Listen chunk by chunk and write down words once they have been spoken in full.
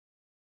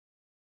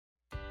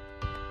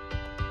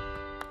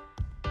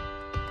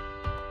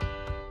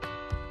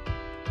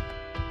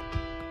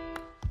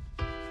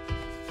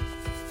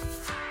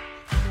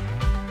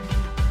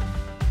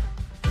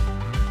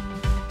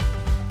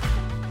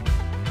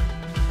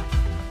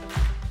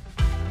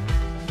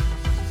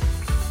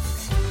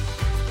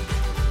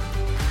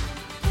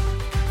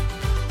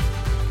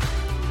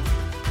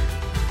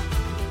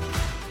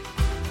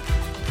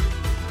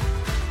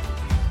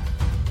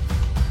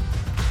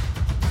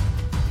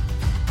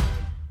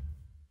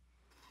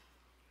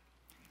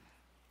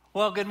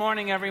Well, good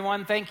morning,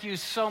 everyone. Thank you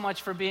so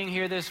much for being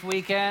here this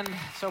weekend.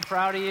 So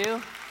proud of you.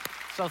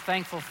 So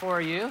thankful for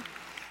you.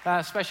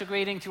 Special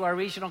greeting to our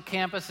regional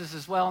campuses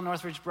as well,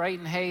 Northridge,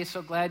 Brighton. Hey,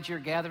 so glad you're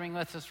gathering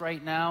with us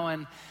right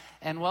now.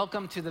 And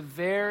welcome to the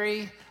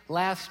very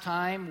last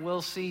time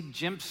we'll see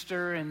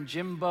Jimpster and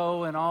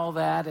Jimbo and all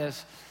that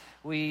as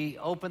we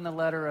open the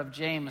letter of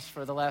James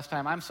for the last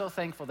time. I'm so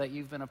thankful that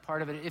you've been a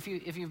part of it. If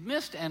you've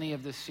missed any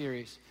of this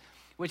series,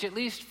 which at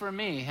least for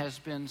me has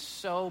been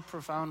so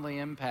profoundly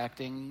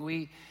impacting.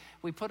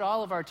 We put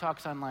all of our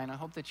talks online. I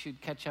hope that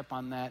you'd catch up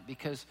on that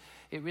because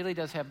it really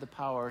does have the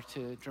power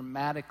to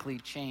dramatically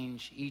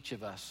change each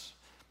of us,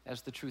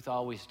 as the truth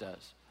always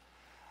does.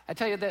 I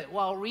tell you that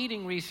while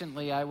reading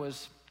recently, I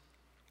was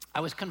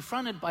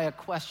confronted by a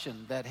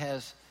question that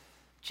has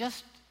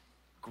just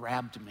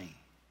grabbed me.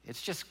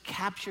 It's just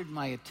captured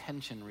my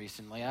attention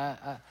recently.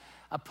 A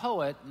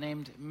poet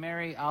named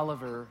Mary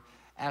Oliver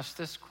asked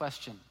this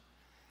question.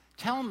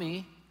 Tell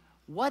me,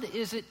 what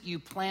is it you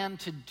plan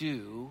to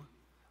do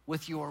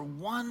with your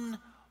one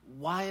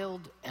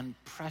wild and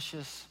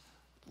precious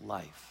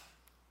life?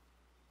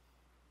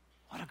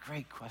 What a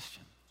great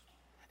question.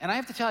 And I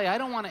have to tell you, I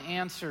don't want to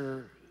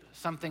answer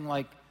something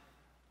like,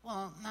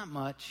 well, not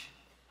much,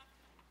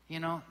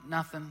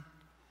 nothing.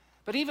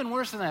 But even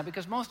worse than that,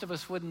 because most of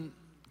us wouldn't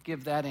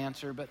give that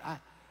answer, but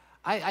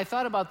I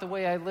thought about the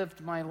way I lived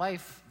my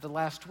life the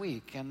last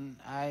week, and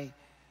I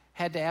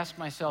had to ask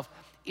myself,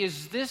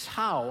 is this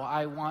how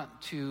I want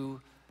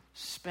to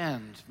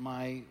spend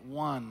my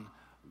one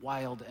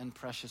wild and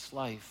precious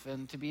life?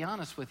 And to be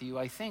honest with you,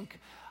 I think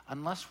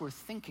unless we're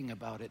thinking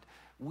about it,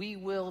 we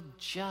will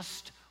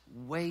just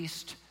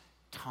waste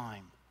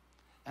time.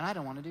 And I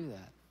don't want to do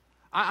that.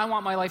 I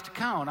want my life to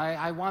count.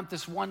 I want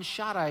this one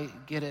shot I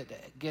get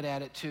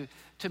at it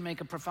to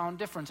make a profound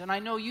difference. And I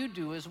know you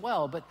do as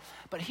well.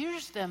 But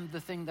here's then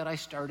the thing that I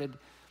started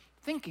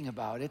thinking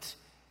about.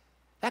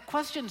 That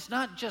question's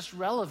not just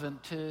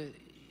relevant to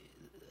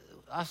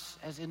us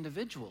as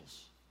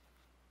individuals.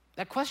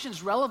 That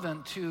question's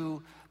relevant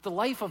to the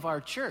life of our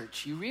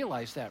church. You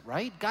realize that,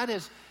 right? God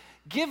has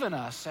given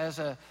us as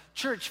a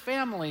church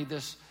family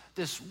this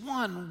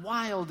one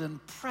wild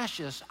and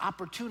precious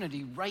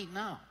opportunity right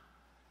now.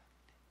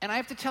 And I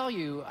have to tell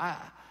you,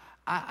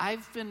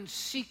 I've been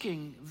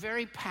seeking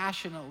very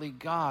passionately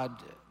God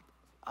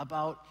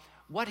about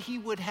what he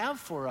would have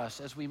for us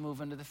as we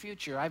move into the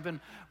future. I've been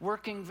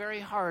working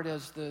very hard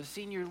as the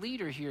senior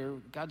leader here.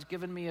 God's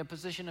given me a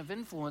position of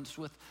influence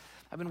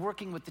I've been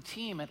working with the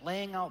team at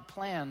laying out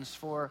plans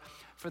for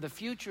the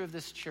future of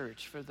this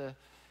church, for the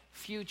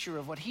future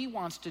of what he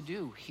wants to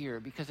do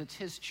here, because it's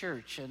his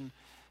church, and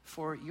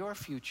for your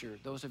future,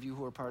 those of you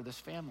who are part of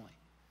this family.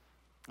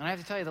 And I have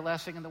to tell you, the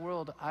last thing in the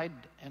world,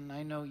 and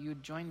I know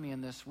you'd join me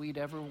in this, we'd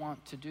ever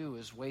want to do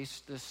is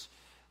waste this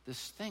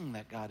thing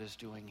that God is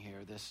doing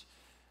here, this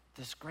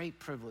great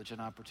privilege and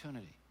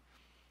opportunity.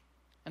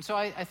 And so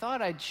I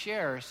thought I'd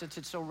share, since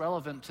it's so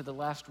relevant to the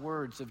last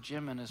words of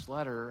Jim in his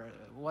letter,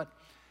 what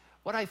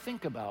I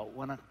think about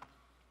when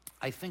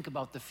I think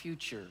about the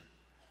future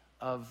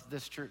of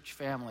this church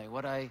family,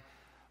 what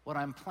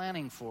I'm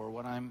planning for,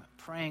 what I'm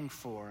praying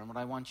for, and what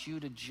I want you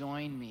to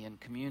join me in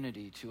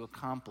community to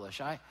accomplish.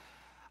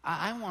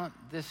 I want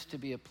this to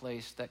be a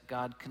place that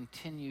God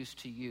continues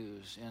to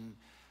use in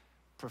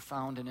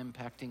profound and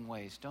impacting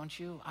ways, don't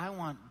you? I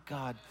want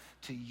God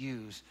to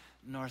use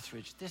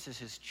Northridge. This is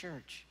his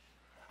church.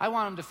 I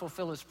want him to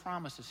fulfill his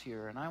promises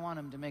here, and I want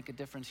him to make a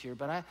difference here.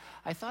 But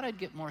I thought I'd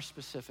get more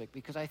specific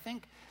because I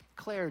think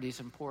clarity is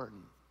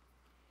important.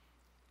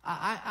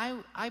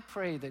 I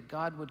pray that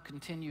God would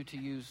continue to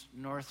use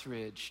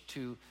Northridge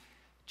to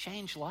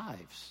change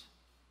lives.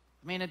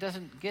 I mean, it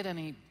doesn't get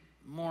any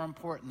more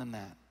important than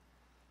that.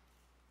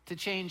 To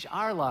change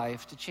our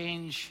life, to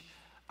change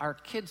our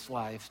kids'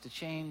 lives, to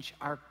change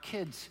our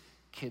kids'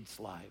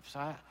 lives.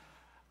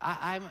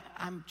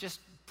 I'm just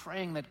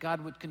praying that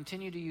God would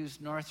continue to use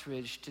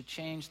Northridge to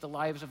change the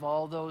lives of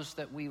all those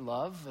that we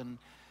love and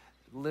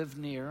live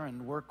near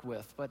and work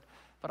with. But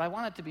I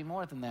want it to be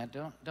more than that,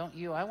 don't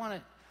you? I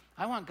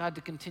want God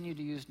to continue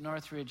to use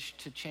Northridge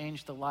to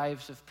change the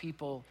lives of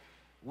people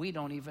we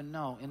don't even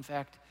know. In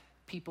fact,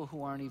 people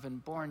who aren't even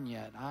born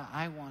yet.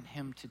 I want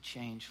him to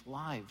change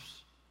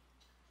lives.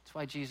 That's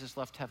why Jesus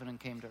left heaven and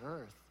came to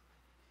earth.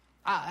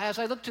 As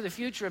I look to the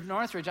future of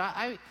Northridge,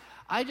 I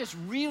just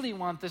really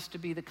want this to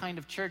be the kind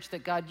of church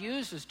that God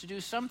uses to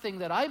do something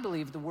that I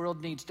believe the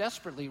world needs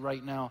desperately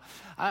right now.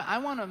 I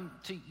want him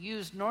to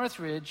use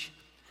Northridge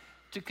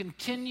to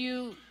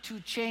continue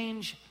to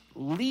change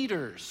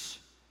leaders.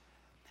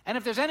 And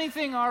if there's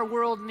anything our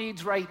world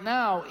needs right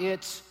now,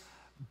 it's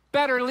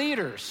better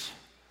leaders.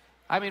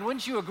 I mean,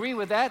 wouldn't you agree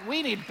with that?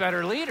 We need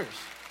better leaders.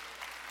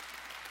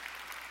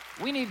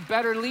 We need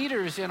better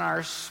leaders in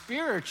our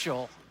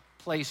spiritual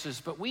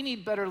places, but we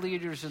need better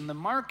leaders in the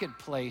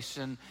marketplace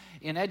and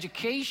in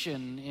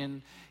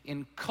education,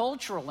 in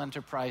cultural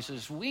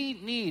enterprises. We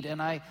need,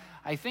 and I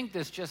think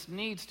this just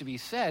needs to be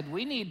said,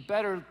 we need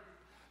better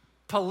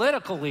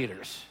political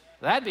leaders.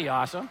 That'd be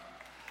awesome.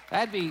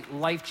 That'd be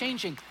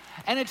life-changing.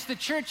 And it's the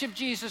Church of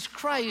Jesus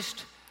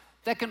Christ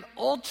that can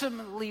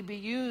ultimately be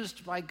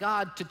used by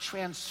God to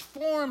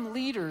transform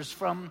leaders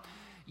from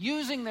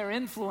using their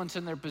influence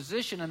and their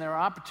position and their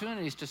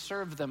opportunities to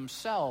serve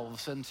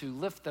themselves and to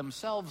lift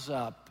themselves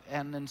up,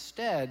 and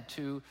instead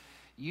to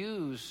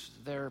use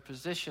their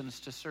positions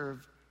to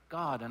serve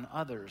God and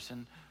others.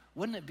 And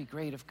wouldn't it be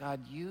great if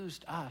God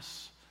used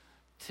us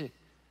to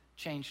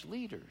change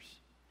leaders?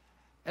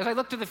 As I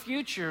look to the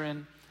future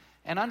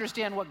and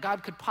understand what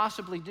God could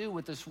possibly do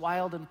with this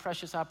wild and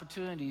precious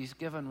opportunity He's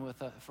given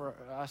for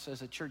us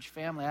as a church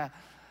family,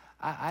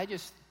 I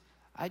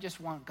just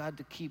want God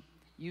to keep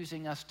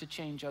using us to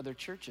change other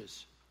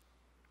churches.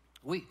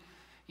 We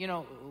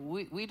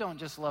don't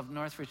just love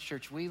Northridge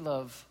Church, we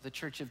love the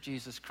Church of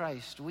Jesus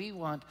Christ. We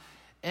want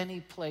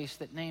any place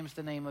that names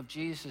the name of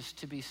Jesus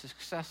to be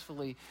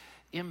successfully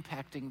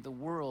impacting the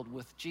world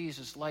with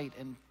Jesus' light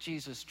and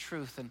Jesus'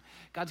 truth. And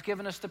God's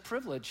given us the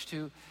privilege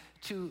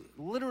to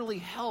literally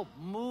help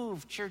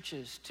move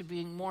churches to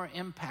being more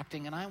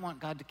impacting, and I want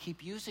God to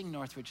keep using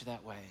Northridge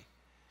that way.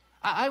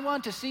 I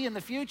want to see in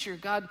the future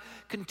God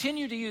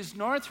continue to use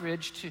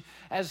Northridge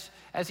as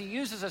He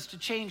uses us to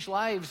change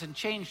lives and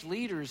change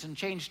leaders and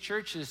change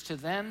churches, to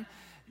then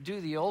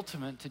do the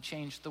ultimate, to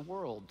change the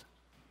world.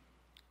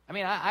 I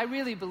mean, I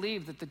really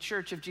believe that the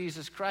Church of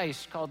Jesus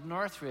Christ, called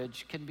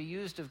Northridge, can be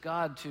used of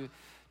God to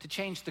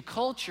change the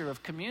culture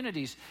of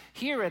communities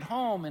here at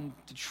home in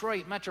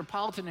Detroit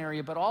metropolitan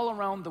area, but all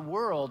around the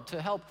world,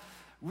 to help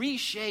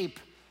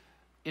reshape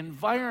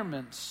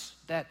environments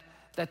that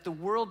the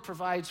world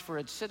provides for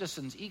its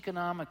citizens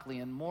economically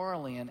and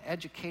morally and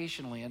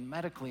educationally and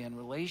medically and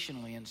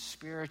relationally and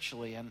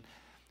spiritually. And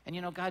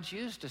God's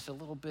used us a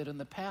little bit in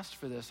the past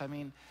for this. I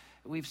mean,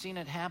 we've seen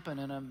it happen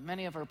in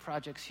many of our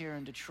projects here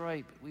in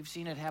Detroit. We've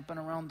seen it happen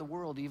around the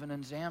world, even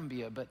in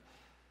Zambia. But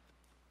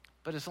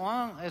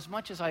as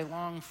much as I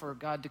long for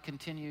God to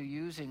continue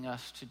using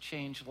us to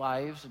change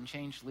lives and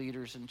change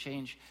leaders and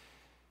change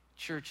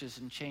churches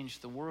and change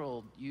the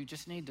world, you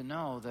just need to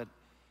know that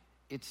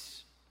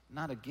it's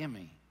not a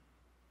gimme.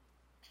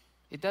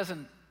 It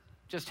doesn't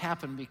just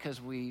happen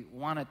because we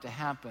want it to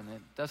happen.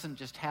 It doesn't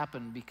just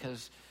happen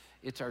because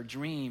it's our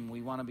dream,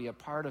 we want to be a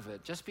part of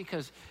it. Just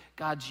because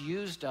God's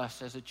used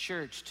us as a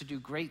church to do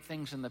great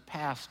things in the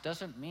past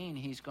doesn't mean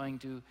He's going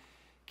to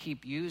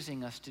keep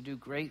using us to do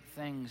great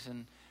things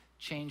and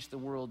change the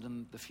world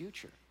in the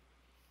future.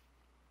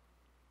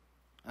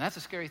 And that's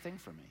a scary thing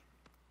for me.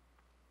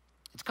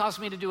 It's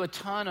caused me to do a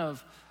ton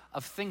of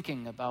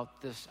thinking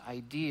about this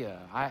idea.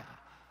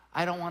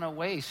 I don't want to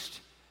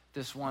waste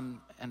this one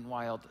and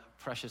wild,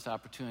 precious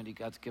opportunity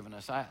God's given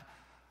us.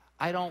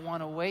 I don't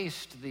want to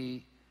waste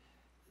the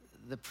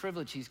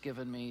privilege He's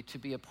given me to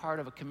be a part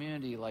of a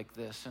community like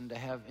this and to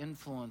have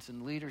influence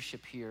and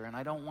leadership here, and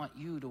I don't want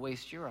you to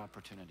waste your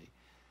opportunity.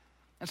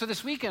 And so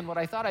this weekend, what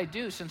I thought I'd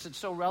do, since it's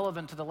so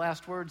relevant to the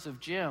last words of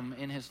Jim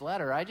in his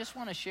letter, I just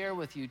want to share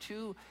with you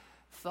two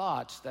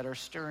thoughts that are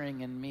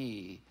stirring in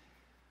me.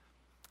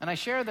 And I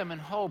share them in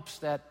hopes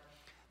that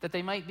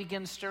they might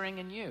begin stirring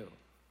in you.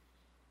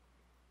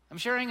 I'm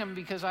sharing them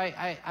because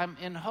I'm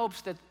in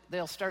hopes that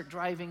they'll start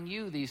driving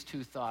you, these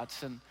two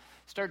thoughts, and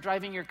start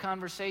driving your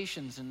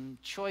conversations and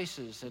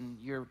choices and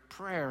your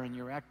prayer and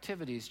your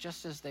activities,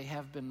 just as they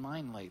have been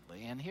mine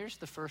lately. And here's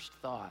the first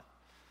thought.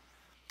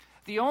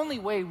 The only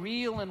way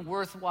real and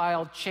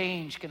worthwhile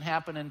change can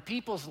happen in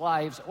people's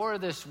lives or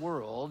this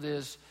world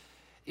is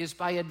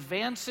by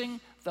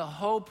advancing the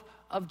hope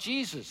of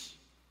Jesus.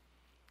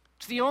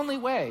 It's the only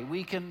way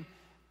we can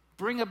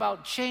bring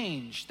about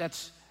change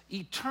that's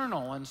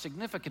eternal and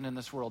significant in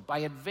this world, by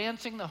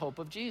advancing the hope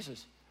of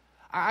Jesus.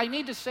 I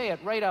need to say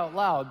it right out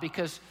loud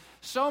because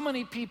so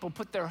many people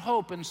put their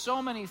hope in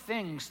so many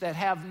things that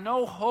have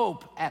no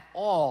hope at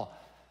all.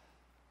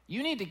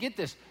 You need to get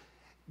this.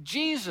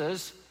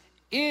 Jesus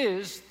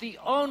is the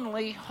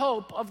only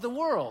hope of the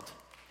world.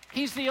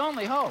 He's the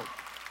only hope.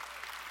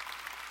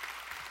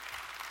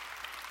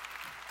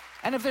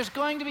 And if there's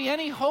going to be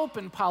any hope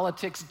in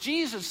politics,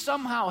 Jesus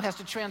somehow has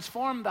to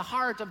transform the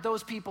heart of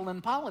those people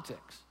in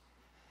politics.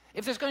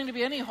 If there's going to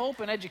be any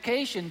hope in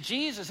education,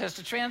 Jesus has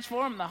to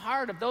transform the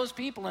heart of those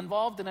people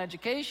involved in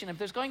education. If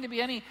there's going to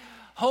be any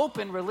hope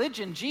in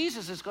religion,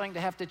 Jesus is going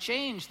to have to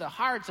change the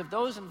hearts of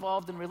those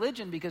involved in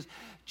religion, because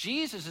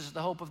Jesus is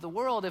the hope of the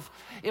world.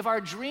 If our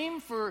dream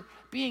for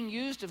being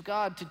used of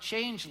God to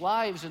change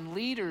lives and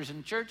leaders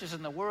and churches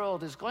in the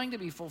world is going to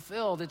be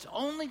fulfilled, it's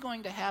only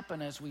going to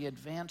happen as we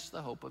advance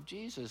the hope of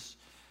Jesus,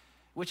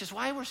 which is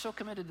why we're so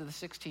committed to the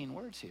 16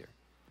 words here.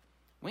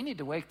 We need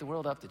to wake the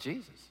world up to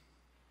Jesus.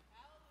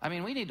 I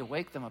mean, we need to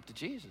wake them up to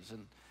Jesus.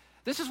 And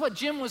this is what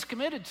Jim was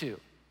committed to.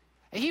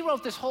 And he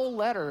wrote this whole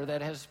letter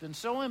that has been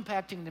so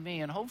impacting to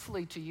me and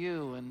hopefully to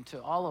you and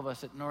to all of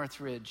us at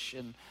Northridge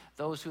and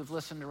those who have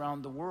listened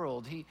around the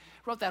world. He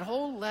wrote that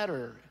whole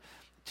letter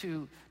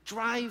to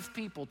drive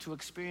people to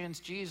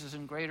experience Jesus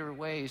in greater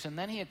ways. And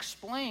then he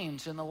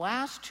explains in the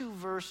last two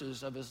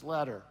verses of his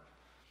letter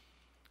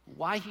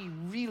why he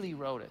really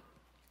wrote it,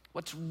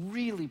 what's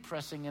really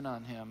pressing in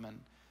on him.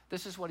 And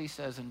this is what he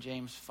says in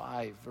James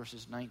 5,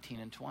 verses 19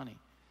 and 20.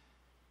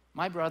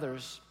 My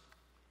brothers,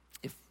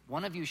 If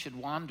one of you should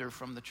wander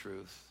from the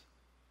truth,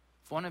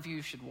 if one of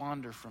you should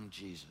wander from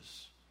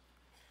Jesus,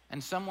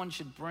 and someone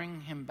should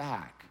bring him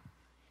back,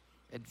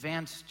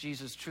 advance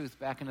Jesus' truth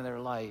back into their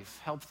life,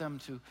 help them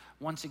to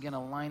once again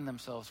align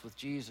themselves with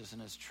Jesus and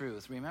his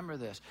truth. Remember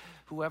this,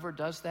 whoever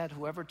does that,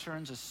 whoever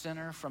turns a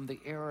sinner from the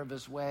error of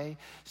his way,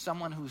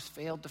 someone who's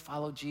failed to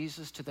follow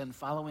Jesus to then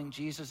following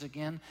Jesus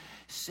again,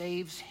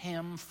 saves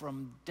him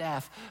from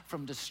death,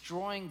 from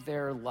destroying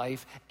their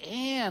life,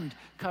 and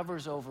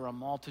covers over a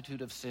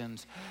multitude of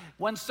sins.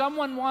 When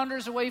someone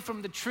wanders away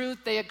from the truth,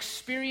 they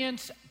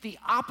experience the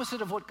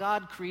opposite of what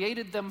God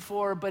created them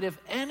for. But if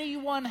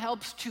anyone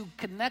helps to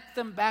connect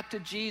them back to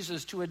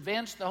Jesus, to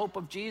advance the hope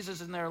of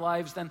Jesus in their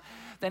lives,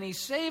 then he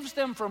saves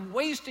them from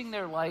wasting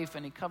their life,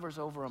 and he covers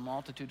over a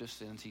multitude of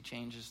sins. He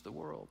changes the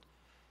world.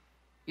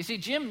 You see,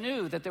 Jim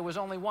knew that there was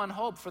only one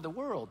hope for the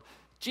world,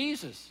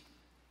 Jesus.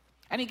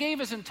 And he gave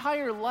his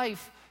entire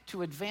life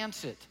to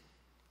advance it.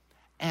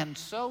 And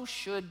so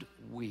should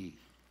we.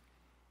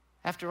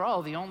 After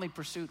all, the only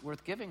pursuit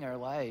worth giving our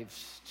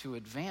lives to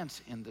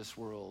advance in this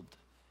world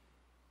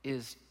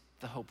is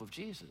the hope of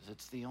Jesus.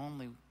 It's the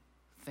only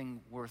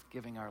thing worth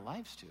giving our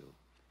lives to,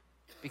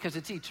 because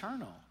it's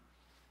eternal.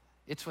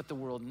 It's what the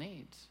world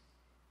needs.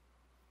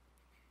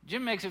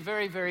 Jim makes it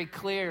very, very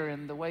clear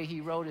in the way he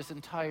wrote his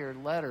entire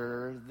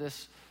letter,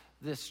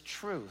 this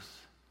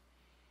truth.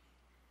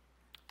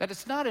 That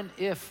it's not an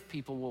if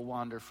people will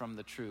wander from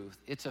the truth.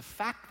 It's a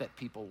fact that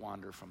people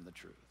wander from the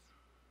truth.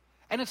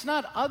 And it's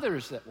not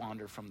others that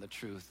wander from the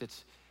truth.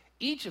 It's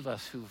each of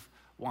us who've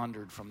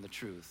wandered from the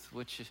truth,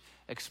 which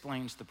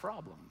explains the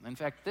problem. In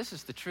fact, this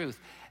is the truth.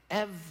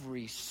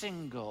 Every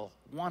single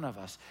one of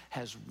us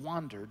has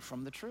wandered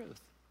from the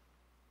truth.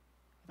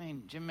 I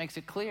mean, Jim makes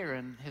it clear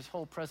in his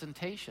whole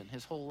presentation,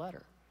 his whole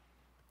letter.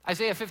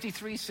 Isaiah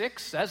 53:6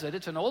 says it.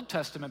 It's an Old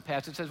Testament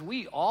passage. It says,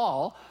 we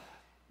all,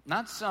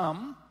 not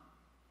some,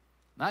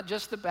 not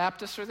just the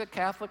Baptists or the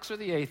Catholics or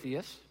the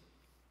atheists,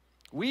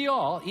 we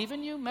all,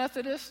 even you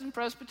Methodists and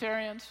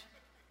Presbyterians,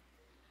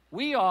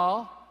 we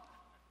all,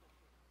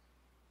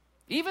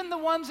 even the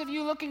ones of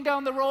you looking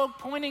down the road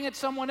pointing at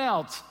someone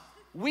else,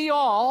 we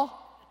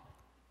all,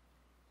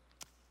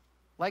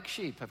 like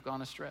sheep, have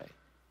gone astray.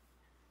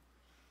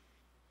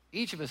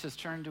 Each of us has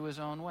turned to his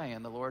own way,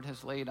 and the Lord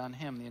has laid on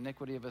him the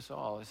iniquity of us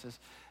all. It says,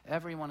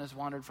 everyone has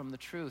wandered from the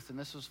truth. And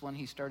this was when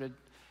he started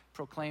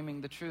proclaiming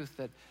the truth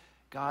that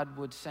God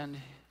would send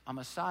a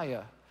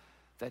Messiah,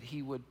 that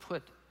he would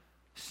put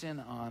sin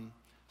on,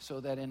 so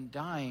that in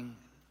dying,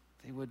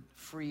 they would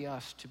free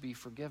us to be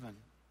forgiven.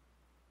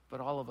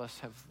 But all of us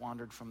have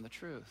wandered from the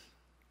truth.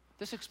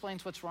 This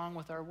explains what's wrong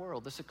with our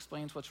world. This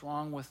explains what's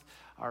wrong with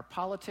our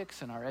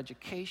politics and our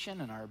education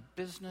and our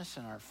business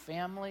and our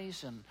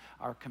families and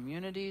our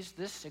communities.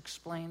 This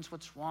explains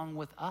what's wrong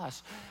with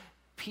us.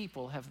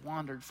 People have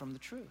wandered from the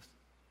truth.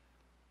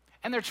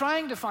 And they're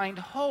trying to find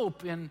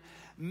hope in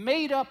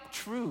made-up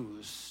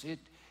truths.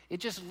 It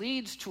just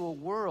leads to a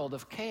world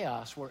of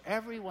chaos where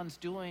everyone's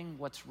doing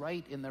what's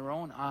right in their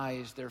own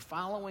eyes. They're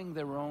following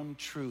their own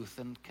truth.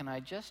 And can I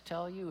just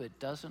tell you, it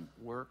doesn't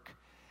work.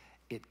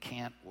 It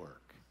can't work.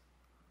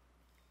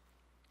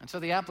 And so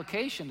the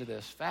application to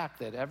this fact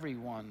that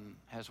everyone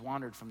has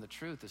wandered from the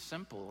truth is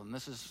simple, and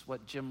this is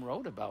what Jim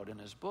wrote about in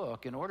his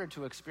book. In order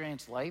to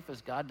experience life as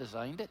God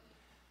designed it,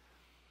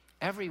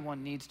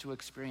 everyone needs to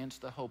experience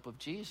the hope of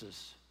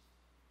Jesus.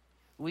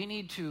 We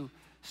need to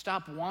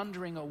stop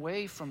wandering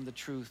away from the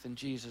truth in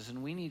Jesus,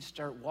 and we need to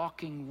start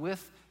walking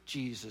with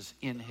Jesus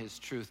in his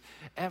truth.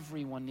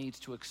 Everyone needs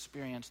to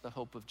experience the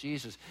hope of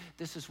Jesus.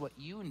 This is what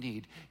you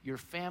need, your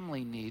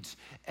family needs,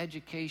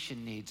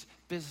 education needs,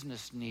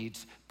 business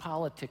needs,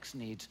 politics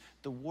needs,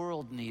 the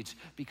world needs,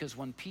 because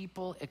when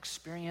people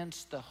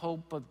experience the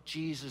hope of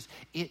Jesus,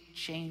 it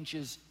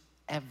changes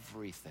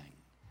everything.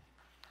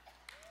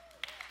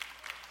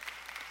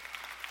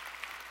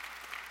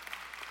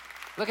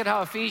 Look at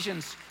how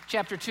Ephesians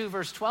chapter 2,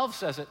 verse 12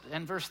 says it,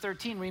 and verse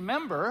 13.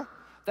 Remember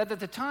that at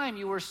the time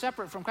you were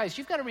separate from Christ.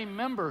 You've got to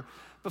remember,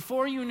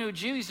 before you knew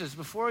Jesus,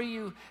 before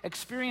you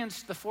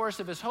experienced the force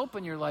of his hope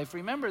in your life,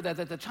 remember that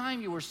at the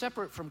time you were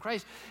separate from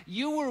Christ,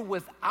 you were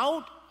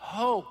without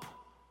hope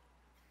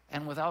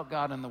and without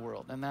God in the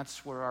world. And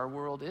that's where our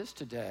world is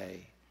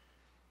today.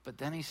 But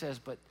then he says,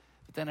 but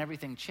then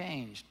everything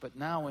changed. But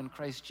now in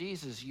Christ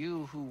Jesus,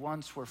 you who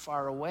once were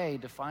far away,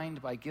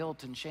 defined by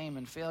guilt and shame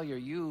and failure,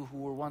 you who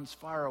were once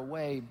far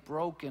away,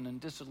 broken and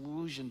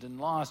disillusioned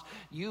and lost,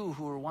 you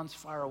who were once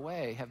far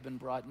away have been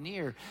brought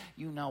near.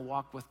 You now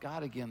walk with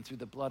God again through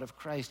the blood of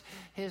Christ.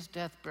 His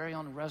death, burial,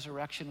 and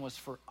resurrection was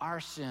for our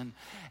sin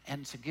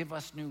and to give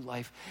us new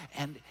life.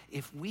 And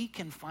if we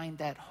can find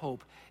that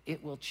hope,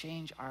 it will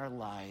change our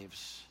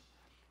lives.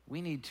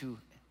 We need to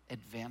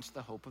advance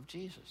the hope of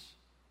Jesus.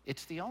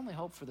 It's the only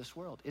hope for this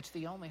world. It's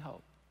the only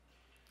hope.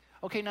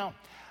 Okay, now,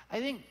 I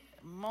think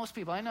most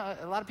people, I know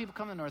a lot of people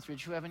come to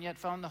Northridge who haven't yet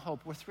found the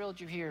hope. We're thrilled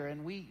you're here,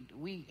 and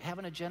we have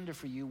an agenda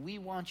for you. We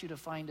want you to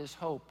find his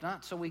hope,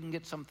 not so we can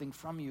get something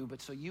from you,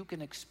 but so you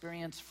can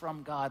experience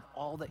from God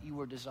all that you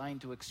were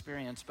designed to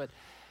experience. But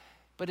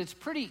it's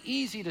pretty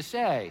easy to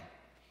say,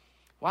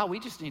 wow, we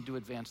just need to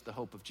advance the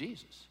hope of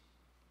Jesus.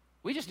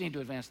 We just need to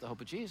advance the hope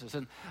of Jesus.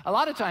 And a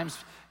lot of times,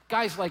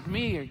 guys like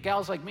me or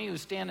gals like me who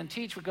stand and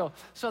teach would go,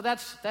 so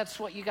that's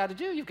what you got to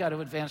do. You've got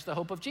to advance the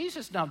hope of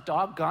Jesus. Now,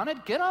 doggone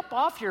it, get up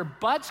off your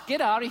butts,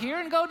 get out of here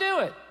and go do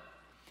it.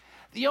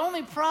 The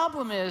only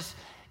problem is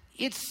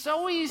it's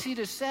so easy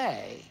to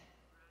say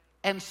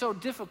and so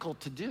difficult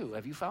to do.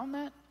 Have you found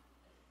that?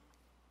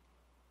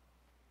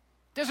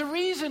 There's a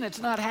reason it's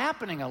not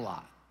happening a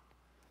lot.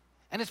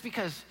 And it's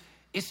because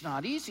it's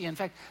not easy. In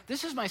fact,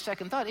 this is my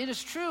second thought. It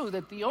is true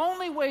that the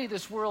only way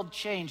this world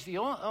changes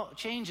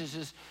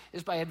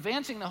is by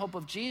advancing the hope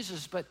of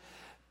Jesus, but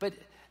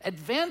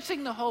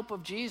advancing the hope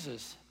of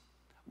Jesus,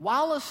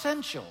 while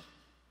essential,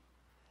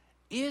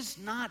 is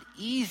not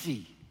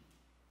easy.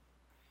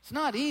 It's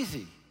not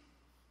easy.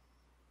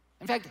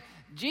 In fact,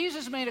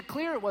 Jesus made it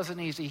clear it wasn't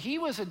easy. He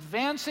was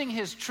advancing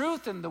his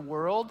truth in the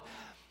world,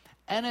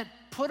 and it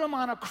put him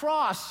on a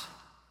cross.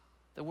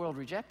 The world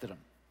rejected him.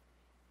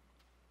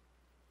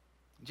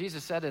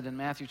 Jesus said it in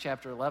Matthew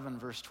chapter 11,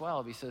 verse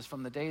 12. He says,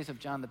 from the days of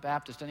John the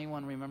Baptist,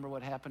 anyone remember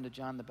what happened to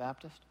John the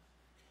Baptist?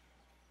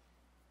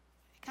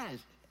 Guys,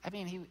 I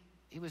mean,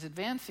 he was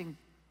advancing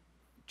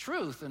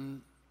truth,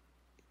 and,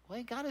 well,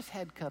 he got his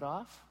head cut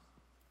off.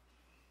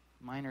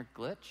 Minor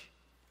glitch.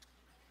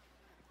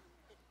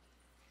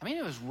 I mean,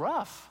 it was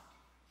rough.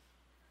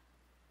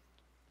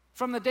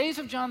 From the days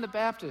of John the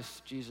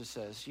Baptist, Jesus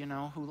says,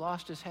 who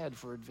lost his head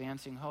for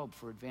advancing hope,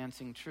 for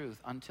advancing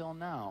truth, until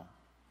now,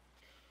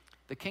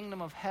 the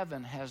kingdom of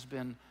heaven has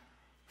been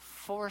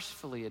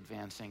forcefully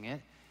advancing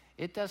it.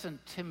 It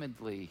doesn't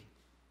timidly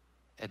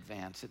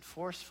advance, it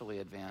forcefully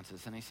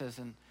advances. And he says,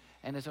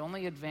 and is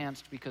only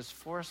advanced because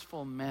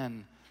forceful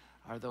men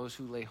are those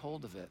who lay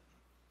hold of it.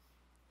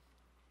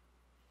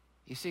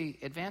 You see,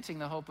 advancing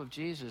the hope of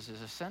Jesus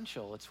is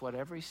essential. It's what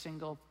every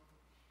single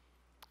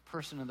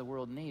person in the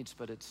world needs,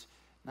 but it's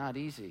not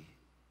easy.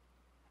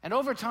 And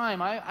over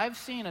time, I've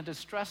seen a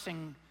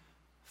distressing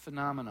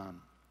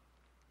phenomenon.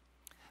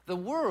 The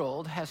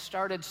world has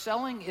started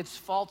selling its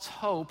false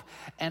hope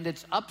and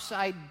its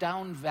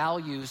upside-down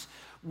values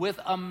with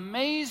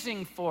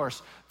amazing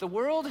force. The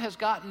world has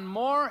gotten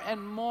more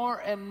and more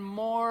and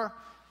more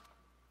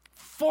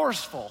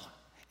forceful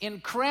in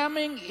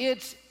cramming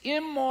its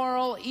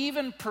immoral,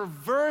 even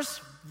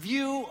perverse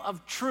view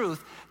of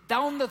truth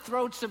down the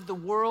throats of the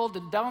world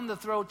and down the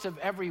throats of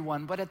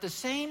everyone. But at the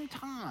same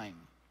time,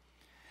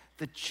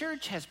 the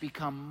church has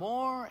become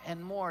more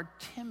and more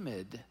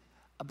timid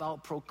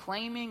about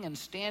proclaiming and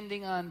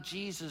standing on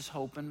Jesus'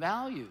 hope and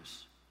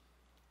values.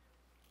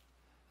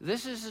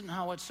 This isn't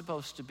how it's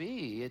supposed to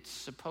be. It's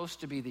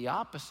supposed to be the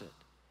opposite.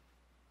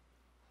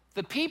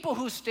 The people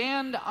who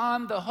stand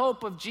on the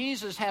hope of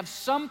Jesus have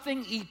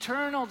something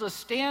eternal to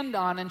stand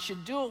on and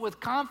should do it with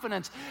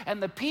confidence.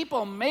 And the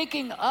people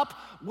making up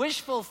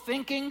wishful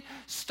thinking,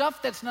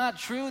 stuff that's not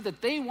true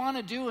that they want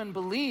to do and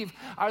believe,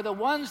 are the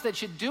ones that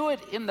should do it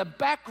in the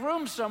back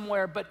room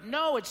somewhere. But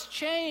no, it's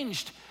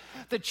changed.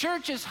 The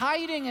church is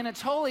hiding in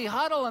its holy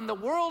huddle, and the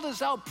world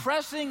is out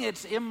pressing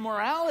its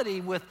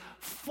immorality with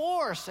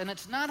force, and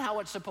it's not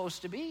how it's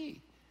supposed to be.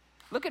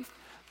 Look at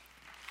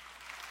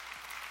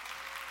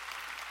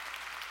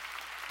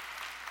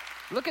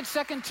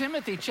 2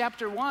 Timothy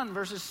chapter 1,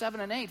 verses 7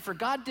 and 8. For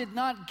God did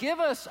not give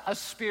us a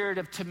spirit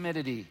of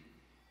timidity,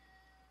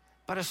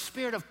 but a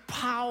spirit of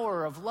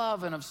power, of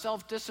love, and of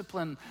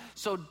self-discipline.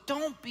 So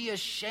don't be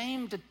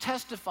ashamed to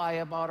testify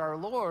about our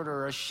Lord,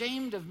 or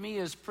ashamed of me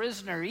as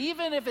prisoner.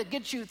 Even if it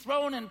gets you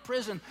thrown in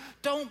prison,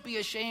 don't be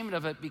ashamed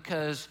of it,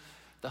 because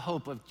the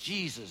hope of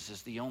Jesus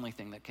is the only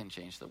thing that can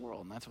change the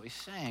world. And that's what he's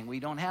saying. We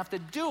don't have to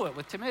do it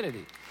with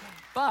timidity.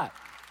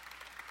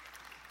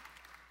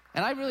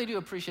 And I really do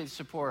appreciate the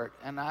support,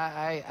 and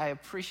I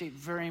appreciate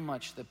very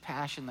much the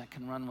passion that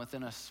can run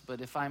within us. But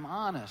if I'm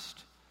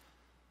honest,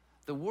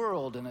 the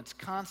world and its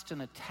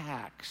constant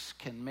attacks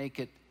can make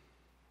it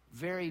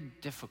very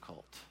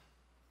difficult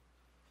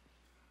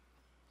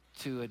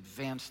to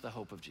advance the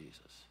hope of Jesus.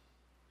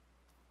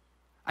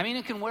 I mean,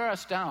 it can wear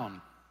us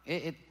down.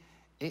 It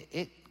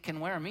can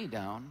wear me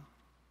down.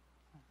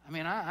 I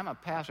mean, I'm a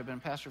pastor. I've been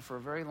a pastor for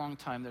a very long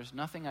time. There's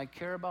nothing I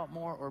care about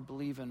more or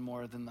believe in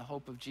more than the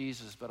hope of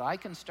Jesus. But I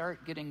can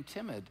start getting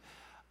timid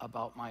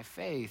about my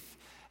faith,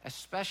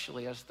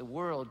 especially as the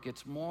world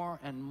gets more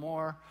and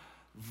more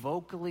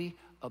vocally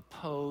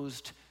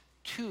opposed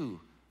to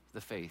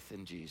the faith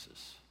in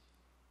Jesus.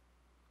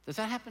 Does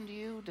that happen to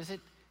you? Does it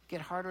get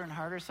harder and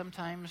harder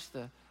sometimes,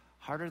 the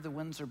harder the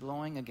winds are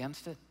blowing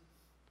against it?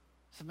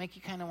 Does it make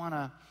you kind of want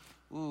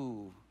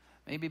to,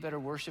 maybe better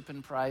worship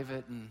in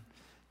private and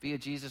be a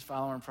Jesus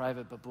follower in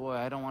private, but boy,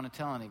 I don't want to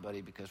tell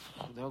anybody because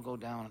they'll go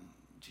down,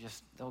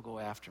 they'll go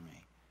after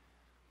me.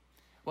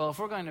 Well, if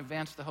we're going to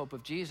advance the hope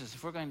of Jesus,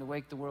 if we're going to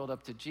wake the world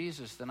up to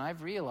Jesus, then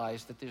I've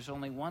realized that there's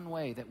only one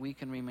way that we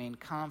can remain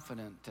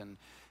confident and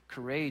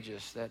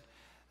courageous,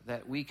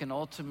 that we can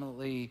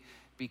ultimately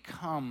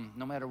become,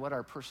 no matter what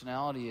our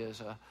personality is,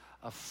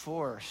 a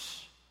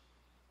force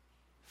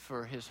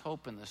for his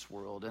hope in this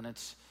world. And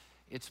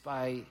it's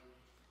by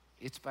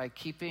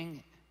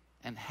keeping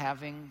and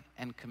having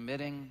and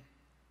committing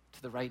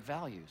to the right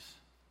values.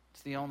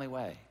 It's the only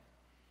way.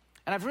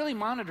 And I've really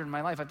monitored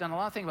my life. I've done a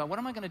lot of thinking about what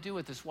am I going to do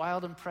with this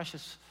wild and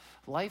precious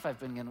life I've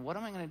been given? What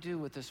am I going to do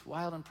with this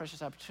wild and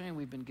precious opportunity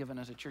we've been given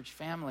as a church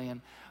family?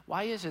 And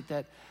why is it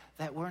that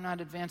we're not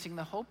advancing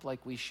the hope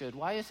like we should?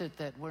 Why is it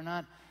that we're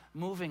not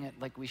moving it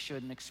like we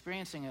should and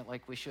experiencing it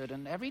like we should?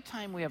 And every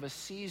time we have a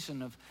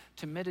season of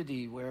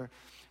timidity where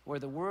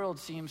the world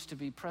seems to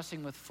be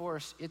pressing with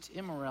force its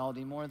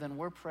immorality more than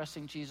we're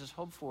pressing Jesus'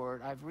 hope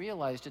forward, I've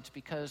realized it's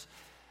because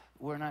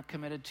we're not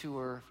committed to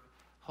or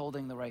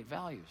holding the right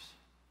values.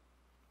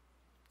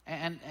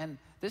 And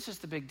this is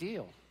the big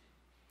deal.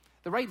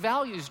 The right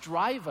values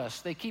drive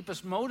us. They keep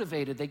us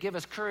motivated. They give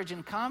us courage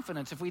and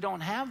confidence. If we don't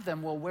have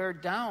them, we'll wear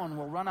down.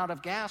 We'll run out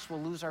of gas.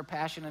 We'll lose our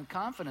passion and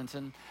confidence.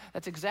 And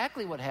that's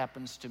exactly what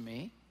happens to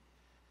me.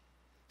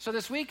 So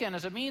this weekend,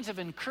 as a means of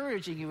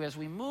encouraging you as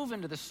we move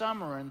into the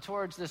summer and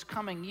towards this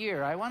coming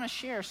year, I want to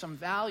share some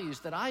values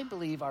that I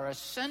believe are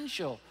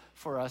essential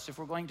for us if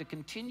we're going to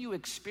continue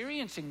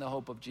experiencing the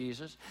hope of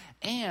Jesus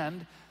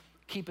and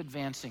keep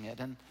advancing it.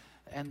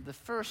 And the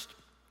first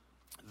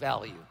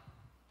value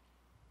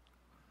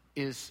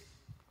is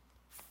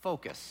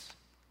focus.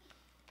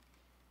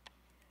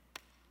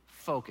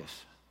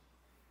 Focus.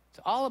 It's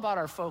all about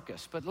our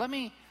focus, but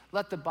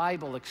let the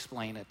Bible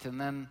explain it,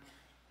 and then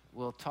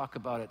we'll talk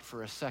about it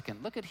for a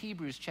second. Look at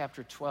Hebrews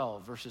chapter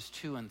 12, verses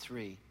 2 and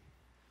 3.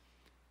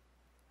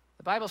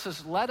 The Bible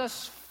says, let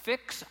us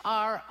fix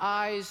our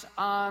eyes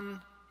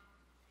on,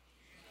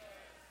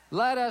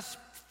 let us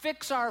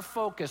fix our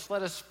focus,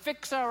 let us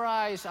fix our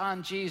eyes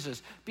on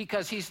Jesus,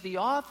 because he's the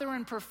author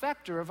and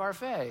perfecter of our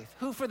faith,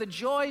 who for the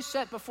joy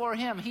set before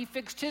him, he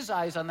fixed his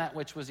eyes on that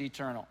which was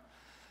eternal.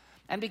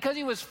 And because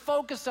he was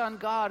focused on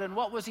God and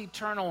what was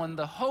eternal and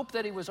the hope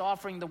that he was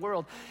offering the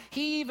world,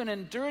 he even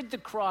endured the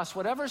cross.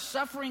 Whatever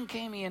suffering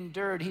came, he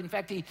endured. In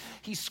fact,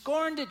 he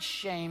scorned its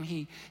shame.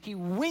 He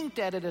winked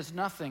at it as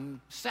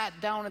nothing, sat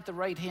down at the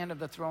right hand of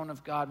the throne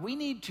of God. We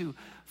need to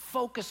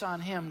focus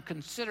on him,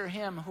 consider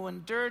him who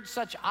endured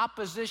such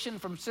opposition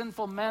from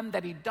sinful men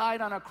that he died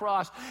on a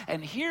cross.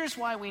 And here's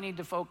why we need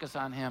to focus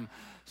on him,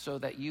 so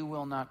that you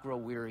will not grow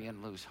weary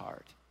and lose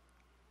heart.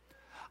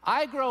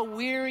 I grow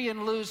weary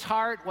and lose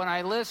heart when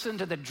I listen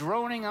to the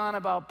droning on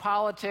about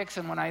politics,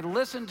 and when I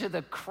listen to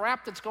the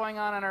crap that's going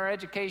on in our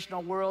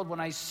educational world, when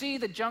I see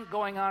the junk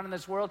going on in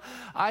this world.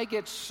 I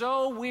get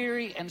so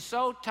weary and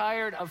so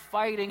tired of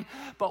fighting.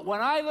 But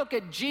when I look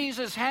at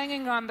Jesus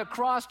hanging on the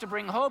cross to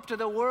bring hope to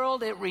the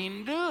world, it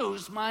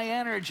renews my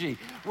energy.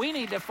 We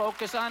need to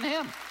focus on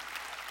him.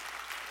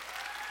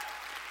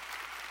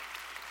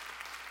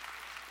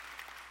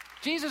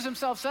 Jesus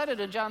himself said it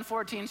in John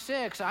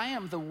 14:6. I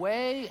am the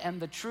way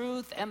and the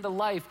truth and the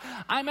life.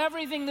 I'm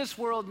everything this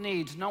world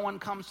needs. No one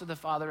comes to the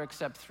Father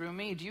except through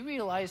me. Do you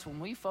realize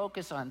when we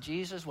focus on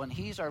Jesus, when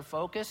he's our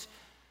focus,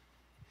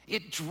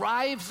 it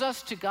drives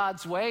us to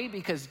God's way,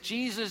 because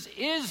Jesus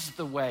is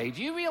the way.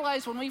 Do you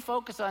realize when we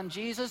focus on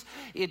Jesus,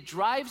 it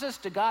drives us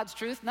to God's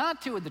truth,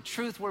 not to the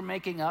truth we're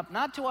making up,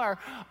 not to our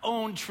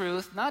own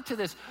truth, not to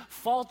this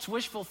false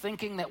wishful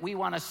thinking that we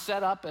want to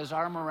set up as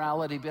our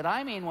morality. But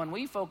I mean, when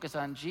we focus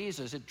on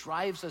Jesus, it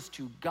drives us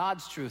to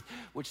God's truth,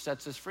 which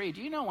sets us free.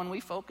 Do you know when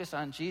we focus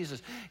on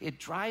Jesus, it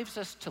drives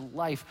us to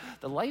life,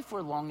 the life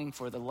we're longing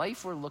for, the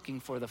life we're looking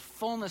for, the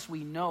fullness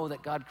we know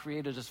that God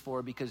created us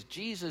for, because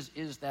Jesus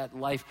is that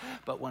life.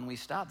 But when we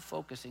stop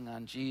focusing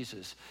on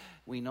Jesus,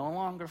 we no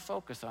longer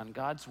focus on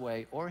God's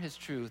way or his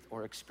truth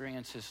or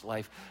experience his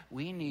life.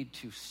 We need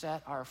to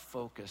set our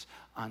focus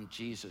on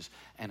Jesus,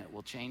 and it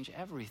will change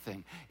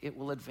everything. It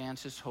will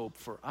advance his hope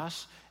for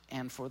us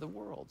and for the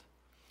world.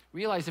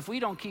 Realize if we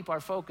don't keep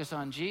our focus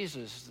on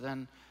Jesus,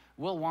 then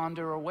we'll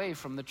wander away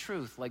from the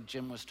truth, like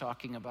Jim was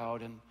talking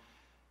about, and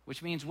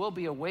which means we'll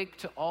be awake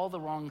to all the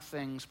wrong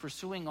things,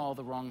 pursuing all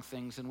the wrong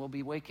things, and we'll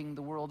be waking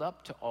the world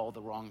up to all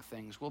the wrong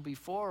things. We'll be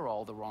for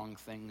all the wrong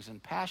things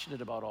and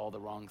passionate about all the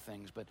wrong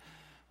things. But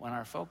when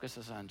our focus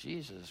is on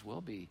Jesus, we'll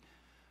be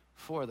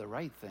for the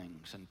right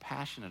things and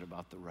passionate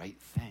about the right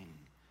thing.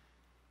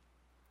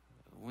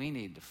 We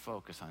need to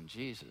focus on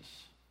Jesus.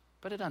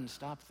 But it doesn't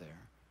stop there.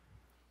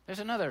 There's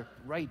another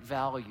right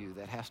value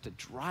that has to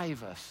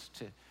drive us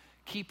to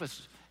keep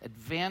us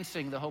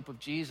advancing the hope of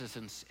Jesus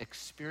and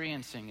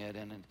experiencing it.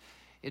 And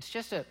it's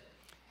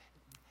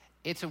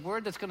a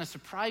word that's going to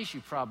surprise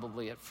you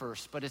probably at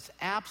first, but it's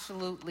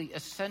absolutely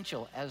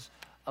essential as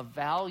a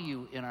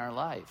value in our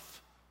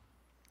life.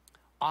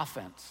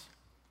 Offense.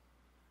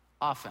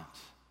 Offense.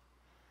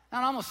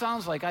 Now, it almost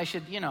sounds like I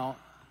should,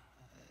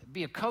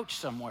 be a coach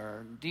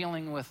somewhere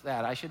dealing with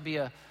that. I should be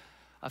a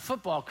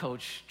football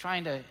coach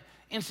trying to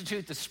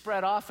institute the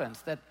spread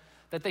offense, that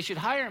they should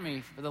hire me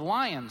for the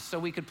Lions so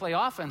we could play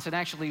offense and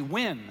actually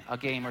win a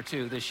game or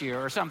two this year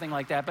or something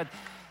like that. But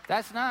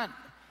that's not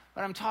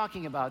what I'm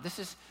talking about. This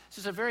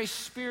is a very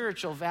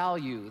spiritual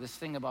value, this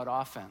thing about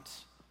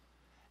offense.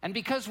 And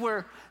because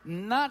we're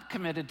not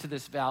committed to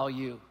this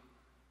value,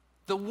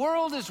 the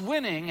world is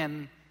winning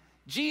and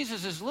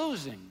Jesus is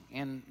losing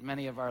in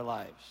many of our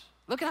lives.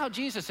 Look at how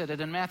Jesus said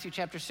it in Matthew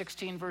chapter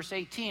 16, verse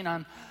 18.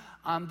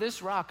 On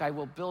this rock I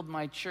will build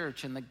my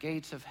church, and the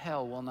gates of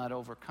hell will not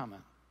overcome it.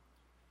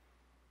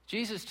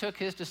 Jesus took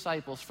his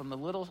disciples from the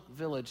little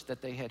village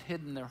that they had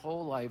hidden their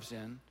whole lives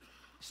in,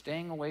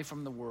 staying away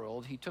from the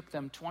world. He took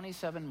them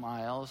 27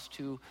 miles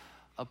to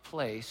a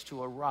place,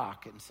 to a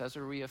rock in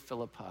Caesarea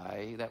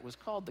Philippi that was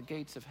called the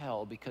gates of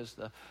hell because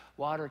the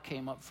water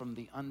came up from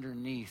the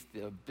underneath,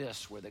 the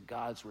abyss where the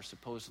gods were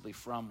supposedly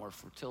from, where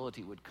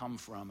fertility would come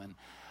from. And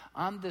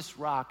on this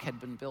rock had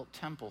been built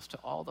temples to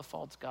all the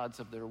false gods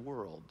of their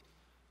world,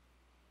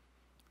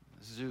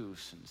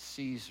 Zeus and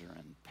Caesar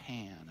and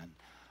Pan. And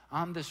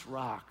on this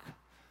rock,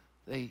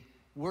 they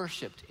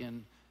worshiped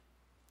in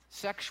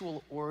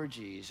sexual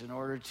orgies in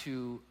order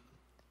to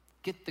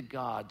get the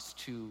gods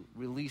to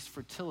release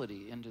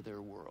fertility into their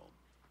world.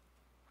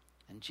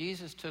 And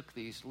Jesus took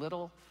these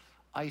little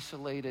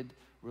isolated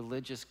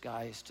religious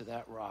guys to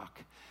that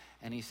rock,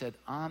 and he said,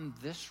 on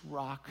this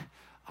rock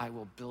I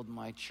will build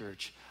my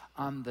church.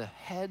 On the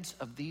heads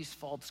of these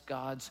false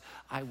gods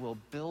I will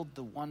build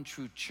the one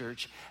true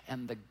church,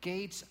 and the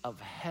gates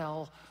of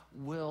hell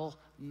will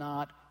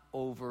not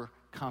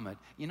overcome it.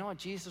 You know what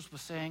Jesus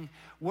was saying?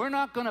 We're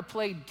not going to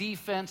play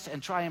defense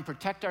and try and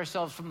protect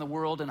ourselves from the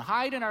world and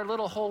hide in our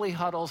little holy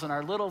huddles and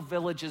our little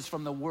villages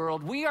from the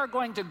world. We are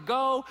going to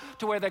go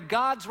to where the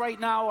gods right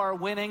now are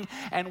winning,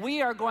 and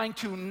we are going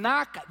to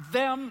knock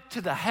them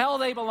to the hell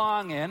they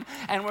belong in,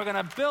 and we're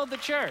going to build the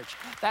church.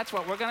 That's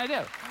what we're going to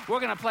do. We're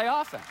going to play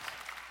offense.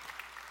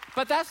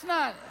 But that's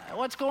not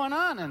what's going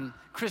on in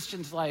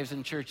Christians' lives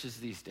in churches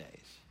these days.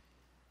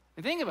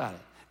 Think about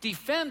it.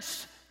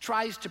 Defense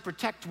tries to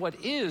protect what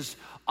is.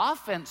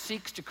 Offense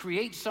seeks to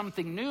create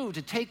something new,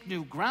 to take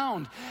new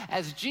ground.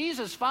 As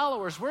Jesus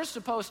followers, we're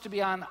supposed to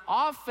be on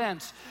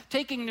offense,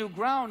 taking new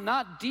ground,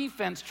 not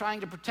defense,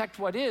 trying to protect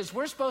what is.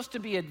 We're supposed to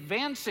be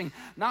advancing,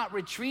 not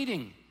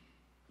retreating.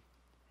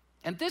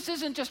 And this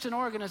isn't just an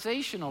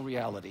organizational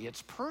reality,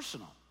 it's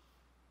personal.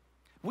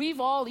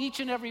 We've all, each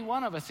and every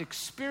one of us,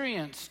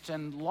 experienced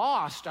and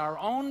lost our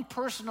own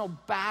personal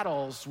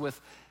battles with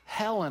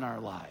hell in our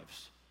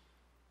lives.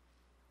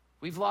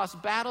 We've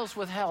lost battles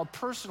with hell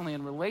personally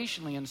and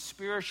relationally and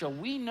spiritual.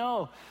 We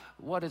know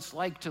what it's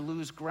like to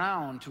lose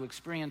ground, to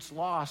experience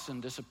loss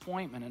and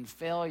disappointment and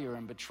failure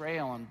and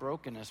betrayal and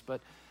brokenness. But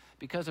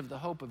because of the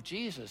hope of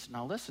Jesus,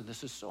 now listen,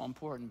 this is so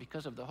important.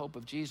 Because of the hope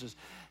of Jesus,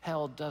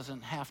 hell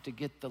doesn't have to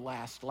get the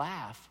last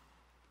laugh.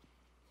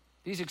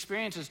 These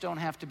experiences don't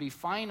have to be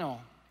final.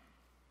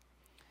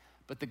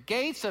 But the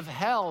gates of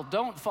hell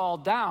don't fall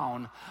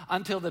down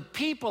until the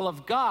people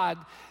of God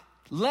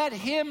let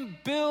him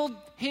build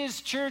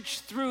his church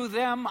through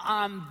them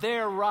on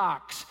their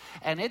rocks.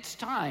 And it's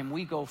time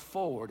we go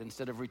forward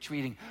instead of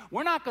retreating.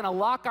 We're not going to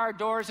lock our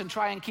doors and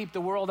try and keep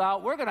the world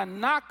out. We're going to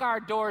knock our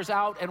doors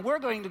out, and we're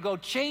going to go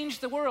change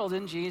the world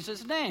in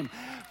Jesus' name,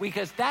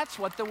 because that's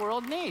what the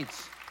world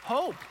needs.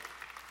 Hope.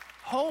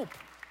 Hope.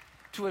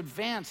 To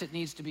advance, it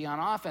needs to be on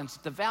offense.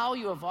 The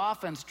value of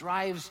offense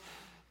drives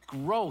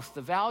growth.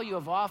 The value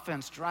of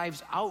offense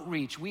drives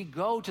outreach. We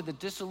go to the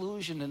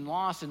disillusioned and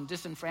lost and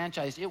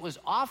disenfranchised. It was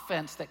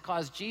offense that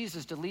caused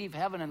Jesus to leave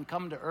heaven and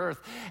come to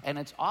earth. And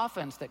it's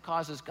offense that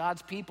causes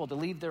God's people to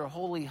leave their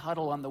holy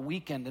huddle on the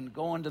weekend and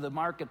go into the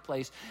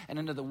marketplace and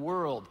into the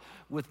world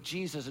with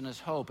Jesus and his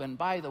hope. And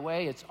by the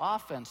way, it's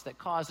offense that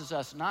causes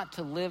us not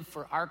to live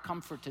for our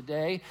comfort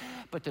today,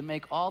 but to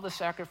make all the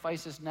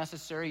sacrifices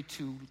necessary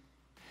to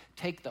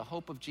take the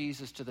hope of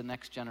Jesus to the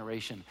next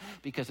generation,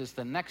 because it's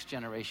the next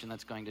generation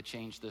that's going to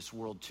change this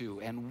world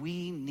too. And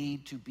we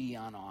need to be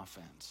on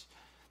offense.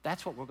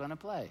 That's what we're going to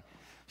play.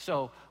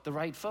 So the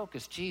right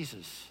focus,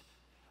 Jesus.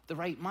 The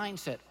right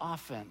mindset,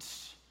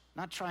 offense.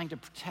 Not trying to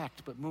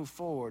protect, but move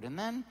forward. And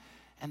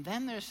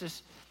then there's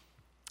this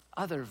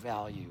other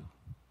value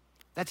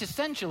that's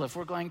essential if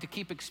we're going to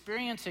keep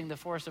experiencing the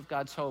force of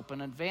God's hope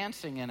and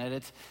advancing in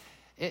it.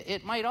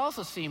 It might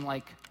also seem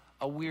like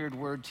a weird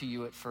word to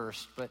you at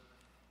first, but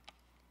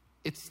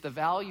it's the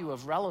value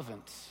of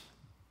relevance.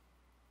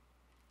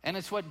 And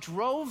it's what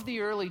drove the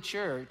early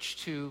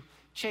church to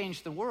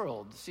change the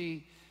world.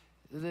 See,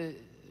 the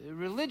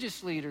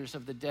religious leaders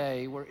of the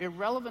day were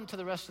irrelevant to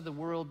the rest of the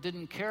world,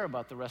 didn't care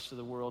about the rest of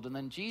the world. And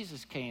then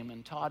Jesus came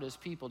and taught his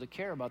people to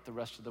care about the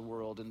rest of the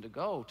world and to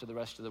go to the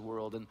rest of the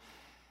world.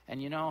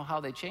 And you know how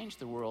they changed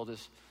the world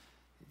is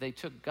they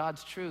took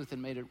God's truth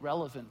and made it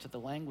relevant to the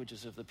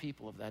languages of the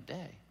people of that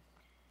day.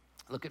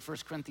 Look at 1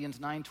 Corinthians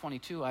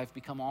 9:22. I've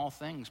become all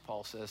things,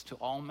 Paul says, to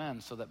all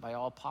men, so that by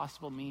all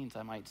possible means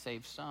I might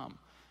save some.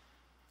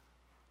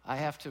 I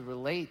have to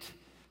relate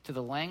to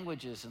the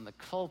languages and the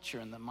culture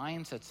and the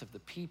mindsets of the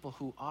people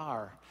who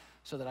are,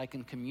 so that I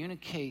can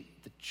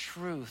communicate the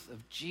truth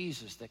of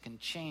Jesus that can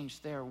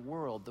change their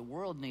world. The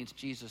world needs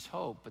Jesus'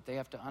 hope, but they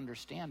have to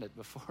understand it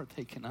before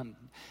they can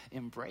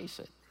embrace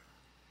it.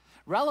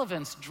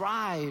 Relevance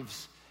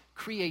drives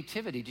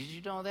creativity. Did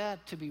you know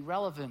that? To be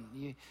relevant,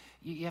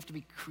 you have to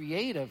be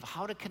creative.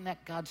 How to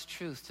connect God's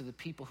truth to the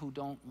people who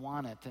don't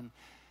want it. And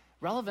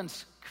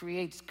relevance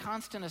creates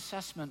constant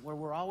assessment where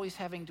we're always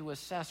having to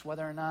assess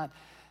whether or not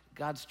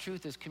God's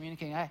truth is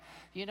communicating.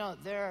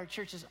 There are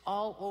churches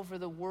all over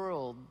the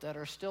world that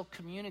are still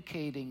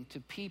communicating to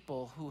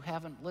people who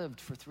haven't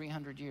lived for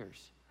 300 years.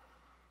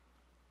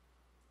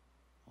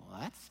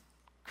 Well, that's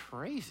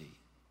crazy.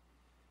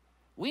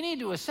 We need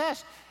to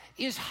assess,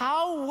 is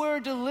how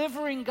we're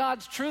delivering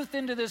God's truth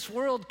into this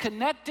world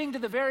connecting to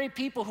the very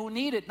people who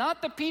need it,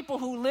 not the people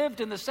who lived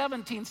in the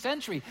 17th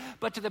century,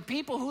 but to the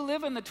people who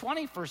live in the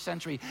 21st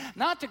century,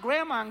 not to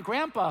grandma and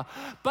grandpa,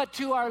 but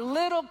to our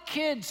little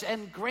kids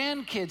and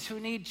grandkids who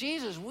need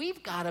Jesus.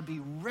 We've got to be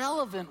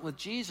relevant with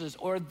Jesus,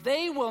 or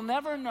they will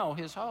never know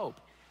his hope.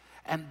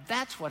 And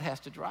that's what has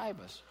to drive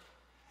us.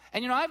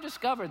 And I've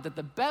discovered that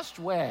the best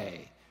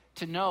way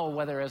to know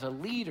whether as a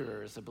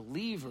leader, as a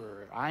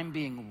believer, I'm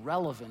being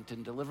relevant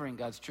in delivering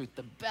God's truth,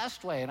 the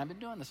best way, and I've been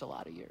doing this a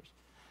lot of years,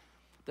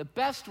 the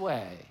best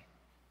way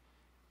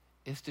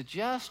is to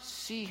just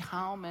see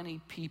how many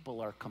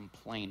people are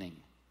complaining.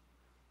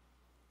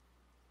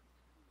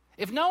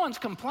 If no one's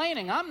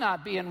complaining, I'm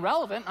not being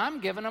relevant, I'm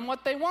giving them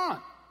what they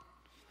want.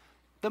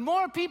 The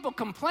more people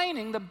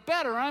complaining, the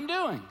better I'm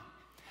doing.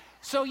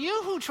 So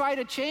you who try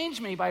to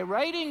change me by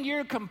writing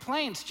your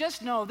complaints,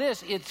 just know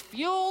this, it's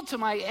fuel to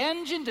my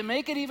engine to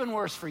make it even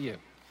worse for you.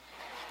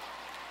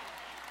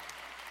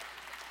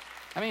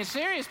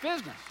 Serious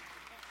business.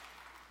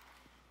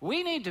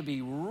 We need to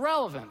be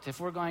relevant if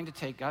we're going to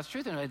take God's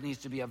truth, and it needs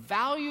to be a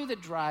value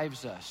that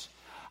drives us.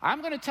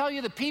 I'm going to tell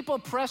you the people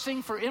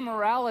pressing for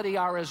immorality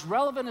are as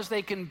relevant as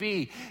they can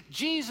be.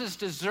 Jesus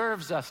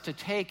deserves us to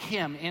take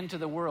him into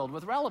the world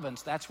with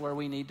relevance. That's where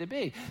we need to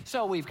be.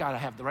 So we've got to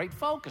have the right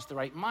focus, the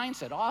right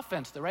mindset,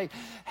 offense, the right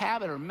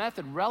habit or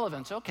method,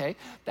 relevance. Okay,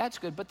 that's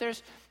good. But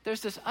there's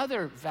this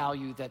other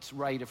value that's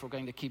right if we're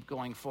going to keep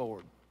going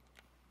forward.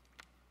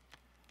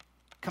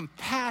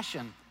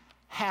 Compassion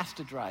has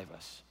to drive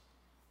us.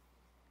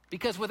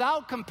 Because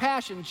without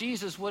compassion,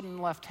 Jesus wouldn't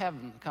have left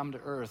heaven, come to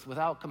earth.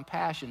 Without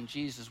compassion,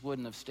 Jesus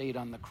wouldn't have stayed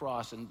on the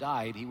cross and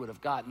died. He would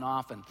have gotten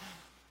off and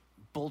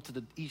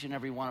bolted each and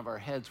every one of our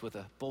heads with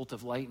a bolt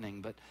of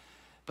lightning.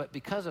 But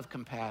because of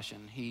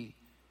compassion, he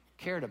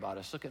cared about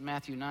us. Look at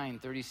Matthew 9,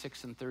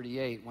 36 and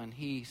 38. When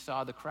he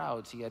saw the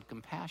crowds, he had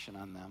compassion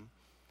on them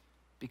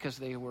because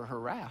they were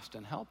harassed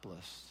and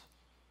helpless,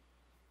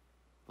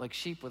 like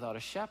sheep without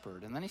a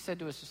shepherd. And then he said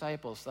to his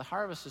disciples, the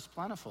harvest is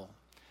plentiful.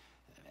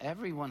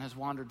 Everyone has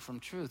wandered from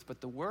truth, but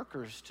the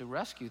workers to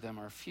rescue them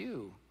are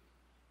few.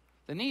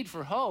 The need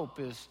for hope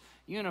is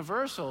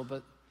universal,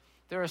 but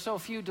there are so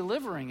few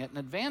delivering it and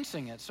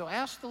advancing it. So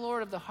ask the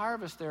Lord of the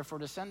harvest, therefore,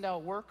 to send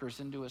out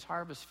workers into his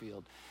harvest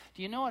field.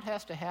 Do you know what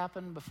has to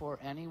happen before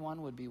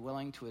anyone would be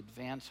willing to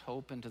advance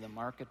hope into the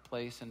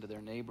marketplace, into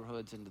their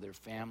neighborhoods, into their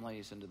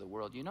families, into the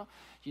world? You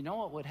know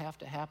what would have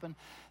to happen?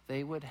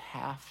 They would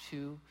have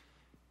to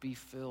be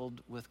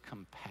filled with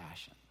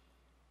compassion.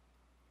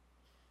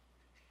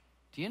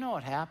 Do you know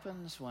what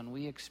happens when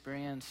we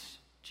experience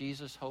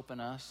Jesus' hope in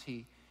us?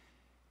 He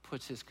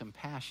puts his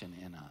compassion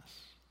in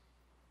us.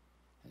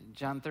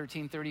 John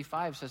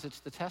 13:35 says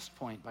it's the test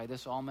point. By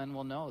this all men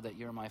will know that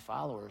you're my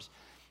followers,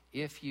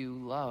 if you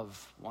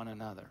love one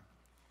another.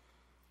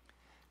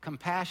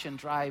 Compassion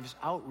drives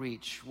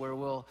outreach, where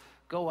we'll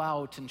go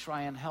out and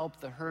try and help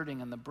the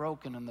hurting and the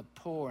broken and the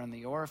poor and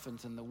the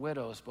orphans and the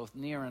widows, both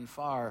near and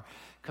far.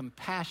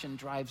 Compassion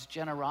drives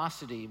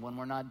generosity. When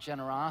we're not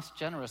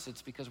generous,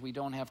 it's because we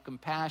don't have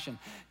compassion.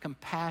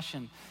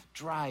 Compassion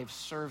drives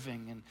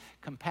serving, and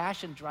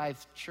compassion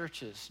drives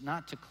churches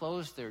not to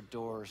close their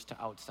doors to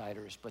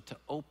outsiders, but to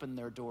open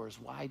their doors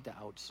wide to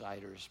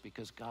outsiders,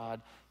 because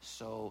God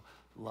so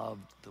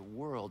loved the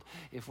world.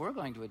 If we're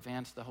going to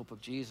advance the hope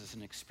of Jesus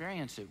and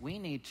experience it, we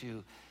need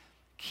to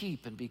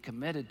keep and be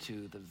committed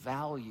to the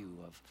value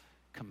of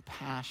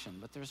compassion.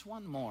 But there's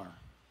one more.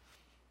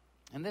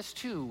 And this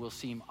too will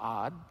seem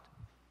odd,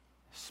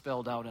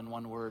 spelled out in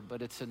one word,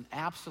 but it's an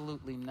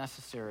absolutely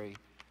necessary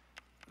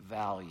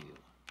value.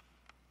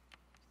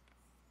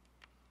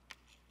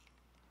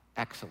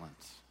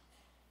 Excellence.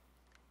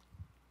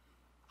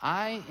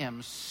 I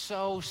am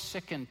so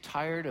sick and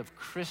tired of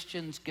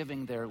Christians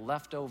giving their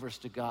leftovers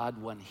to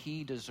God when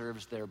he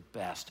deserves their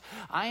best.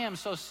 I am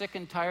so sick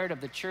and tired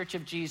of the Church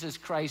of Jesus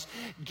Christ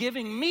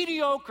giving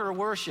mediocre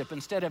worship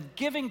instead of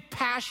giving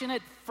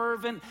passionate,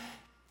 fervent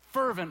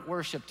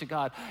worship to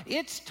God.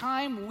 It's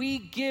time we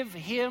give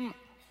him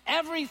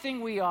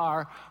everything we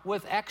are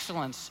with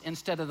excellence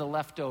instead of the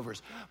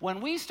leftovers. When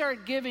we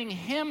start giving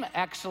him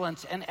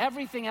excellence and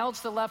everything else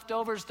the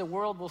leftovers, the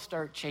world will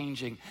start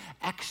changing.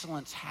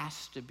 Excellence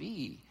has to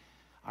be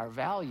our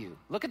value.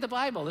 Look at the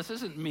Bible. This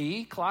isn't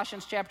me.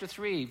 Colossians chapter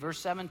 3, verse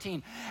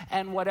 17.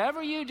 And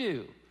whatever you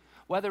do,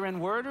 whether in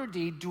word or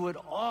deed, do it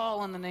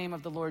all in the name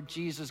of the Lord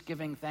Jesus,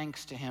 giving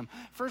thanks to him.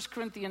 1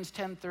 Corinthians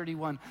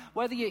 10:31,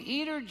 whether you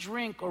eat or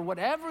drink or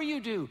whatever you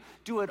do,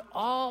 do it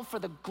all for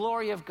the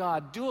glory of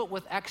God. Do it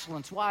with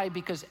excellence. Why?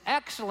 Because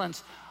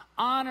excellence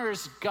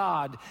honors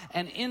God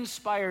and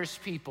inspires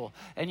people.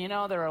 And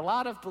there are a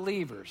lot of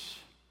believers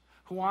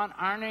who aren't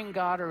honoring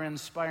God or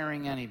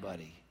inspiring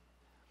anybody.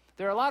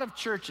 There are a lot of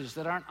churches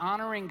that aren't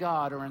honoring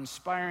God or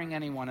inspiring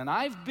anyone, and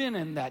I've been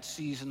in that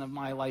season of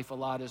my life a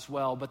lot as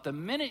well, but the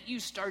minute you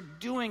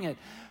start doing it,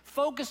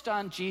 focused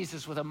on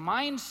Jesus with a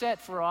mindset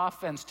for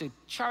offense to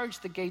charge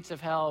the gates of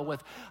hell,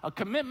 with a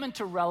commitment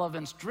to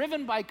relevance,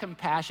 driven by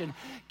compassion,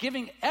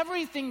 giving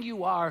everything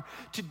you are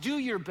to do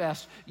your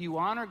best, you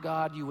honor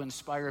God, you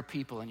inspire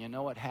people, and you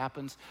know what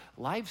happens?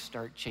 Lives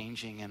start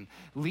changing, and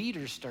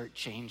leaders start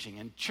changing,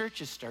 and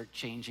churches start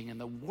changing, and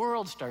the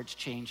world starts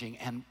changing,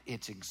 and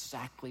it's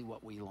exactly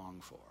what we long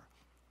for.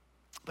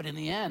 But in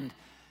the end,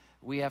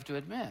 we have to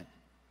admit,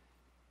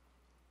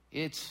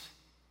 it's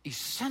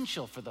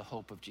essential for the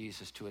hope of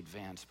Jesus to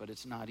advance, but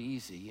it's not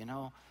easy. You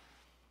know,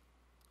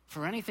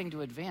 for anything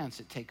to advance,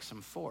 it takes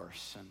some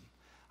force. And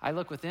I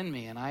look within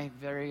me, and I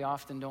very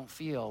often don't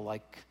feel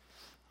like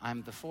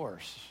I'm the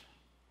force.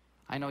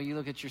 I know you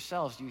look at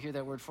yourselves, you hear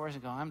that word force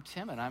and go, I'm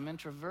timid, I'm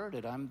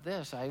introverted, I'm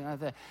this, I'm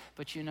that.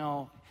 But you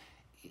know,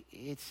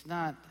 it's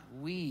not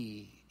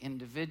we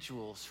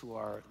individuals who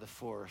are the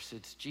force.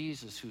 It's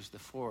Jesus who's the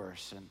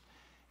force, and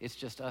it's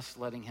just us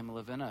letting him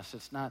live in us.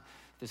 It's not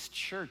this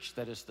church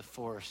that is the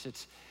force.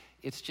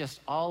 It's just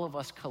all of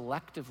us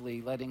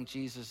collectively letting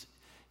Jesus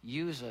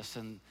use us,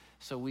 and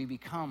so we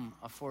become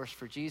a force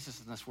for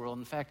Jesus in this world.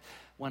 In fact,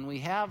 when we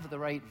have the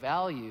right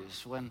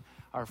values, when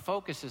our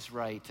focus is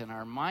right, and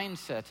our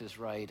mindset is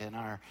right, and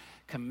our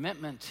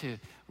commitment to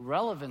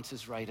relevance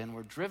is right, and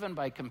we're driven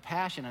by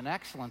compassion and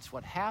excellence,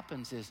 what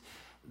happens is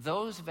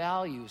those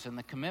values and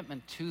the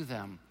commitment to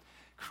them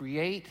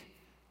create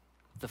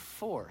the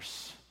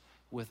force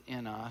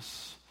within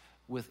us,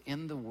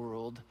 within the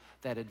world,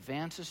 that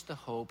advances the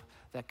hope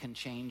that can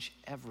change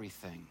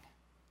everything.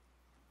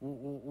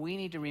 We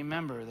need to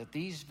remember that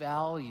these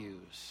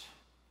values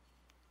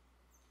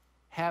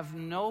have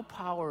no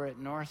power at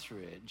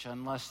Northridge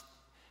unless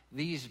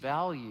these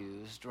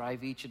values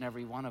drive each and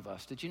every one of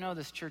us. Did you know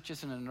this church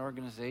isn't an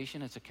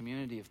organization, it's a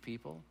community of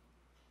people?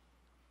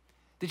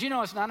 Did you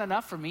know it's not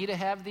enough for me to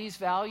have these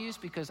values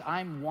because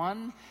I'm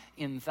one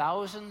in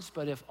thousands,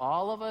 but if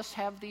all of us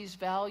have these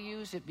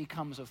values, it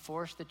becomes a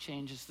force that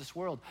changes this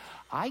world.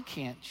 I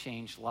can't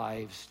change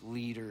lives,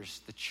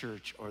 leaders, the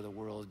church, or the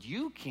world.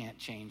 You can't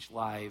change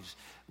lives,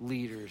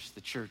 leaders,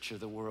 the church, or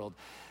the world.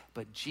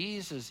 But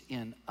Jesus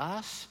in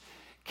us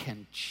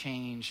can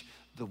change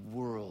the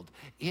world.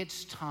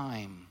 It's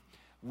time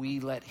we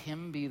let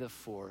him be the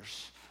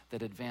force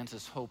that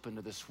advances hope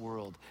into this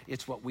world.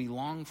 It's what we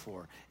long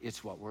for.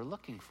 It's what we're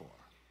looking for.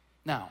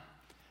 Now,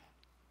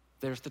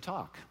 there's the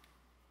talk.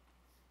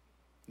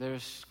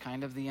 There's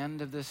kind of the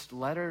end of this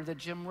letter that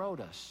Jim wrote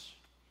us.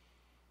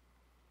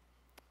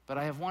 But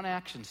I have one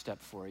action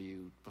step for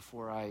you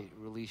before I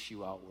release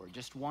you outward.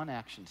 Just one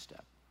action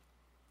step.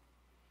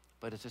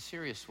 But it's a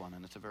serious one,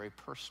 and it's a very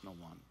personal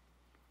one.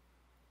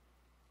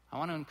 I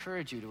want to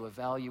encourage you to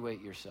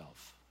evaluate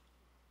yourself.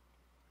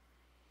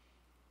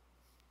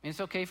 I mean,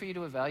 it's okay for you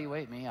to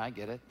evaluate me. I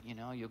get it. You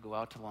know, you'll go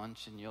out to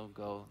lunch and you'll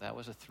go, that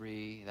was a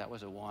 3, that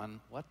was a 1.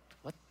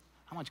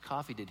 How much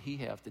coffee did he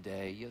have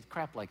today?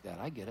 Crap like that.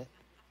 I get it.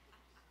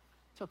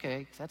 It's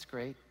okay. That's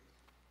great.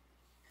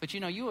 But you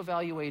know, you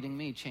evaluating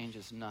me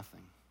changes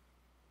nothing.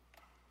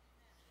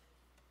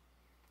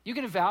 You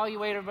can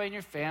evaluate everybody in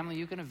your family.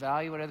 You can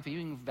evaluate other people.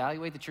 You can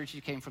evaluate the church you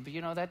came from. But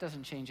you know, that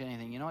doesn't change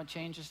anything. You know what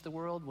changes the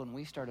world? When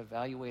we start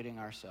evaluating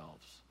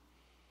ourselves.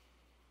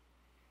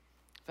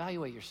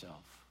 Evaluate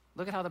yourself.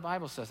 Look at how the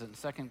Bible says it in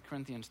 2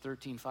 Corinthians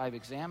 13:5.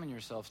 Examine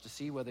yourselves to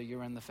see whether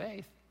you're in the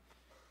faith.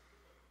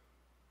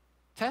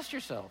 Test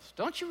yourselves.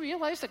 Don't you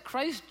realize that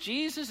Christ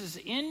Jesus is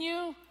in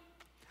you?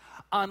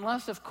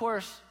 Unless, of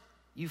course,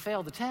 you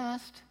fail the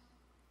test.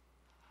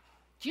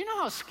 Do you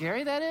know how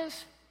scary that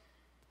is?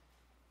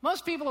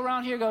 Most people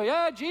around here go,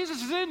 yeah,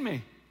 Jesus is in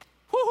me.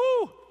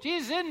 Woo-hoo,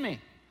 Jesus is in me.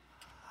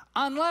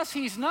 Unless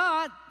he's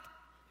not.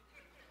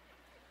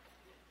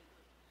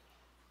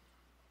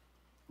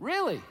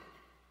 Really?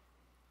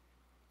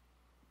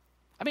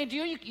 I mean,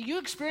 you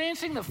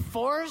experiencing the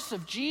force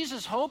of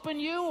Jesus' hope in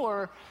you?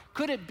 Or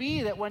could it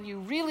be that when you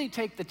really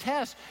take the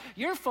test,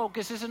 your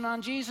focus isn't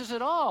on Jesus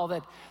at all,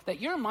 that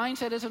your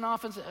mindset isn't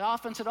offense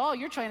at all?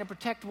 You're trying to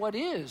protect what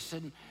is,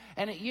 and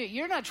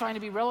you're not trying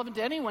to be relevant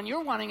to anyone.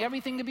 You're wanting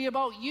everything to be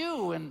about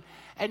you, and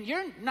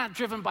you're not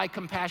driven by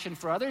compassion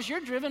for others.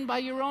 You're driven by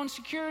your own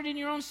security and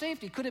your own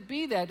safety. Could it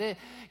be that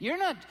you're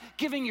not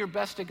giving your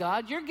best to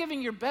God? You're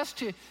giving your best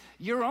to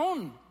your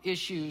own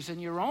issues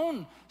and your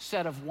own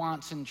set of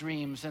wants and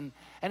dreams. And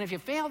if you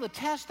fail the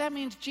test, that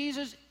means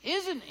Jesus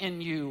isn't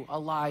in you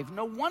alive.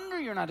 No wonder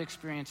you're not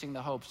experiencing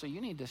the hope. So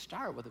you need to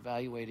start with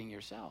evaluating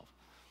yourself.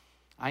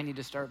 I need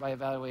to start by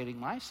evaluating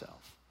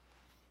myself.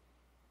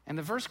 And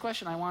the first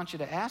question I want you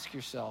to ask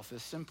yourself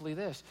is simply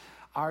this.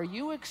 Are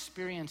you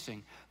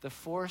experiencing the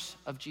force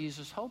of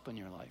Jesus' hope in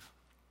your life?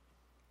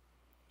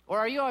 Or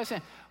are you always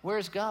saying,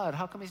 where's God?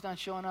 How come he's not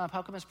showing up?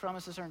 How come his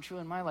promises aren't true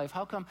in my life?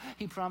 How come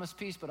he promised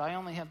peace, but I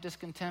only have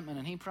discontentment?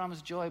 And he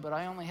promised joy, but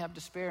I only have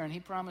despair. And he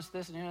promised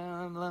this,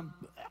 and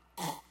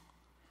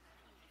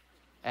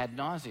ad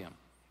nauseum.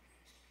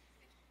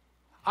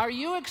 Are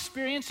you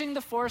experiencing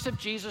the force of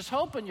Jesus'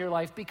 hope in your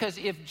life? Because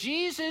if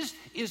Jesus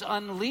is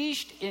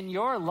unleashed in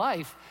your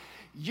life,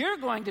 you're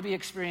going to be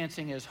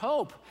experiencing his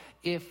hope.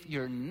 If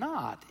you're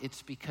not,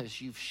 it's because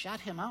you've shut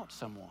him out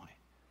some way.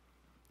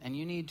 And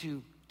you need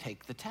to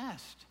take the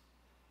test.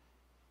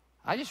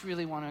 I just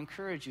really want to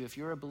encourage you, if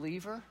you're a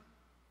believer,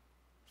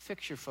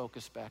 fix your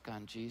focus back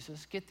on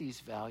Jesus. Get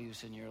these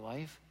values in your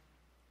life,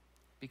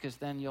 because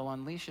then you'll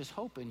unleash his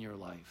hope in your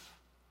life.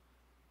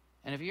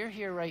 And if you're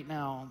here right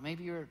now,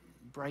 maybe you're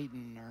at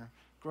Brighton or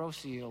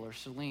Grosse Ile or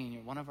Saline,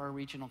 you're one of our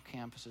regional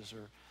campuses,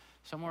 or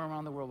somewhere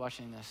around the world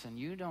watching this, and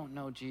you don't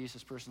know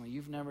Jesus personally,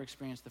 you've never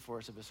experienced the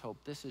force of his hope,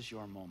 this is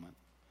your moment.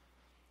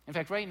 In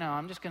fact, right now,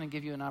 I'm just going to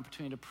give you an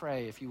opportunity to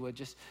pray. If you would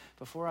just,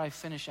 before I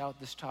finish out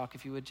this talk,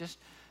 if you would just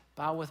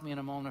bow with me in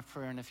a moment of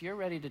prayer. And if you're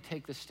ready to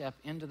take the step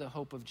into the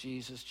hope of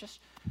Jesus,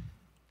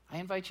 I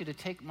invite you to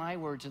take my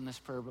words in this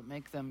prayer, but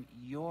make them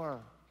your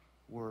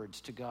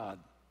words to God.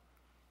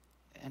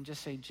 And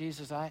just say,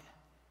 Jesus, I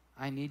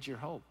need your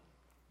hope.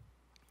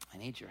 I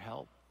need your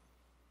help.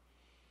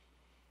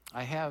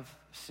 I have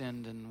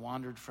sinned and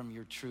wandered from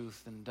your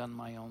truth and done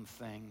my own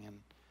thing, and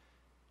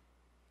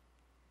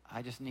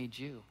I just need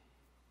you.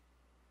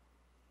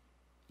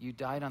 You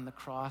died on the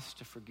cross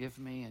to forgive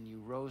me, and you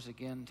rose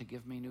again to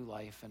give me new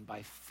life. And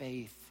by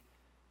faith,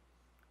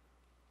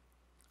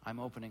 I'm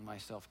opening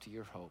myself to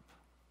your hope.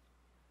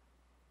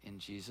 In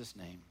Jesus'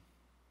 name,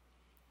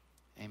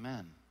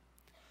 amen.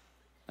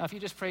 Now, if you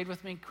just prayed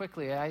with me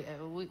quickly,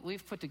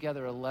 we've put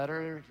together a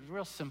letter, a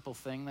real simple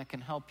thing that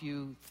can help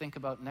you think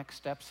about next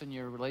steps in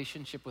your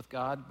relationship with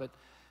God. But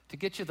to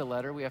get you the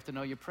letter, we have to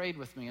know you prayed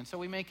with me. And so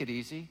we make it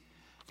easy.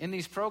 In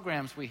these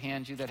programs we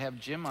hand you that have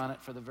Jim on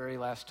it for the very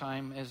last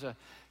time is a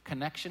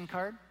connection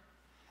card.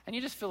 And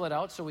you just fill it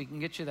out so we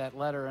can get you that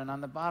letter. And on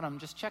the bottom,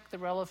 just check the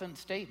relevant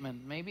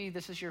statement. Maybe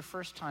this is your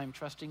first time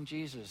trusting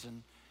Jesus,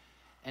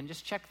 and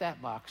just check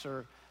that box.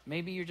 Or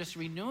maybe you're just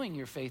renewing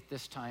your faith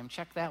this time.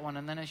 Check that one.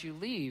 And then as you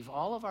leave,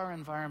 all of our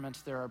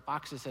environments, there are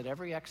boxes at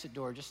every exit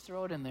door. Just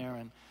throw it in there,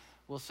 and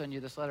we'll send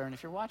you this letter. And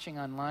if you're watching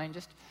online,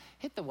 just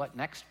hit the What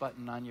Next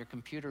button on your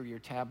computer, your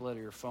tablet,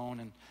 or your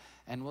phone,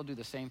 and we'll do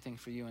the same thing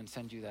for you and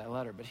send you that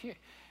letter. But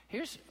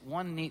here's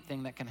one neat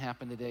thing that can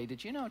happen today.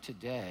 Did you know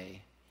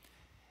today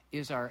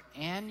is our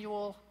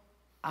annual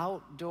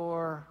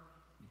outdoor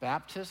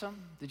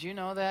baptism? Did you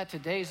know that?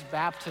 Today's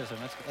baptism.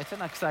 It's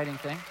an exciting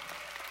thing.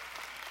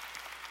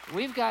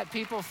 We've got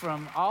people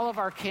from all of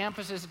our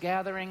campuses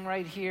gathering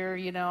right here.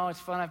 You know, it's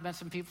fun. I've met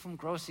some people from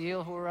Grosse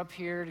Ile who are up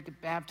here to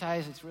get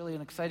baptized. It's really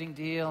an exciting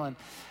deal.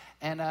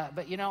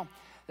 But you know,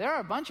 there are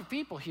a bunch of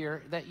people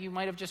here that you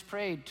might have just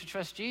prayed to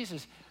trust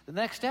Jesus. The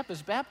next step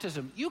is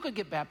baptism. You could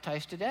get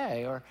baptized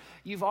today, or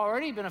you've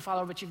already been a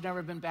follower, but you've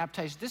never been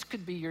baptized. This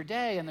could be your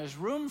day, and there's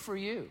room for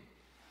you.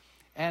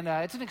 And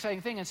it's an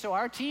exciting thing. And so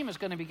our team is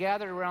going to be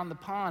gathered around the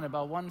pond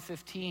about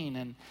 1:15,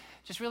 and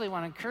just really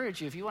want to encourage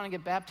you. If you want to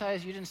get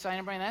baptized, you didn't sign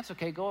up, Brian, that's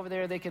okay. Go over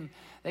there. They can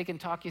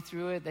talk you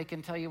through it. They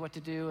can tell you what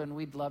to do, and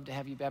we'd love to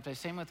have you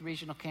baptized. Same with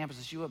regional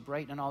campuses, you at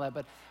Brighton and all that.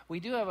 But we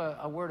do have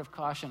a word of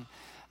caution.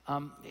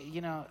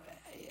 You know,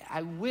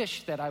 I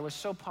wish that I was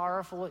so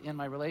powerful in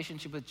my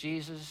relationship with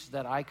Jesus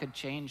that I could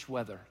change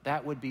weather.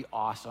 That would be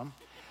awesome.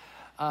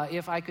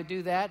 If I could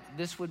do that,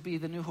 this would be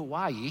the new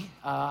Hawaii.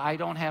 I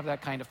don't have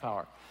that kind of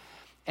power.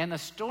 And the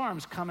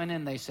storm's coming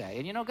in, they say.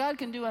 And you know, God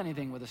can do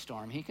anything with a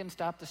storm. He can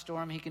stop the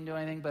storm. He can do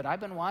anything. But I've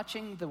been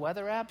watching the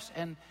weather apps,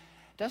 and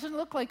it doesn't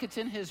look like it's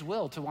in his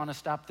will to want to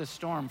stop this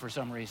storm for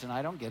some reason.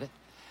 I don't get it.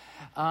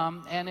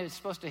 And it's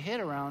supposed to hit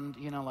around,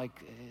 you know, like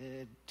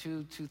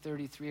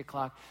 2:30, 3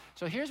 o'clock.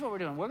 So here's what we're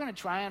doing. We're going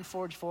to try and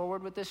forge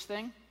forward with this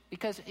thing,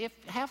 because if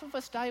half of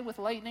us die with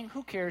lightning,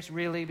 who cares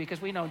really?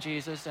 Because we know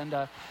Jesus, and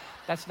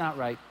that's not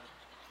right.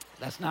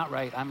 That's not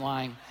right. I'm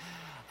lying.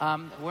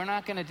 We're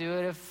not going to do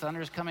it if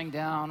thunder's coming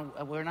down.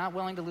 We're not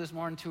willing to lose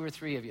more than 2 or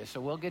 3 of you.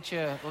 So we'll get you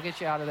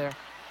out of there.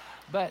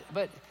 But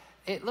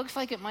it looks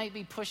like it might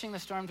be pushing the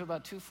storm to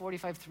about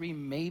 2:45, 3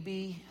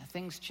 maybe.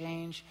 Things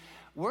change.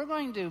 We're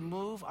going to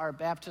move our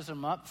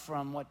baptism up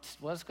from what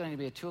was going to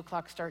be a 2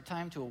 o'clock start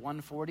time to a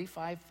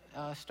 1:45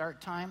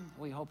 start time.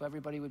 We hope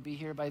everybody would be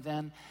here by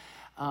then.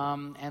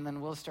 And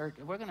then we'll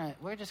start.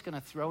 We're just going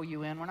to throw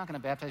you in. We're not going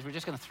to baptize. We're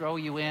just going to throw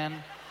you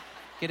in.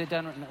 Get it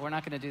done. We're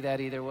not going to do that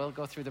either. We'll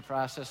go through the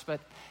process. But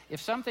if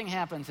something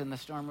happens and the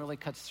storm really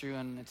cuts through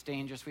and it's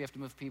dangerous, we have to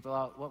move people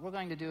out. What we're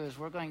going to do is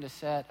we're going to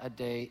set a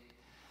date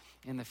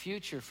in the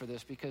future for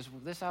this, because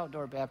this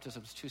outdoor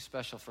baptism is too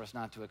special for us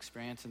not to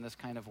experience in this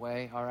kind of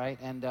way, all right?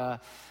 And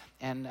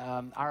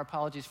our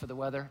apologies for the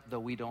weather, though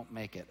we don't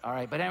make it, all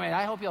right? But anyway,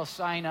 I hope you'll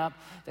sign up,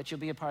 that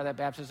you'll be a part of that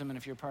baptism, and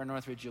if you're a part of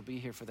Northridge, you'll be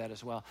here for that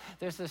as well.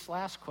 There's this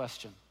last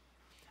question.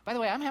 By the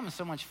way, I'm having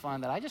so much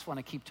fun that I just want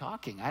to keep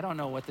talking. I don't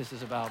know what this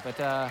is about, but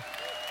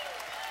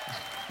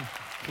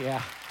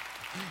yeah.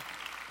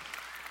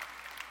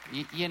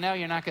 You know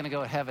you're not going to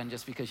go to heaven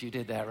just because you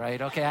did that,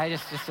 right? Okay,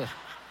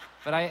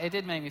 but it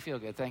did make me feel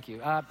good. Thank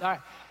you. All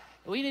right,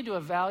 we need to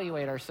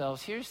evaluate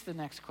ourselves. Here's the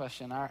next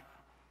question.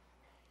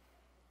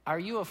 Are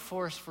you a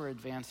force for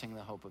advancing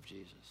the hope of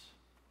Jesus?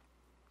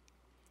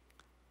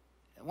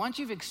 once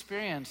you've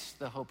experienced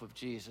the hope of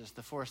Jesus,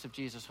 the force of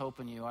Jesus' hope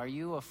in you, are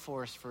you a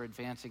force for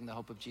advancing the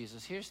hope of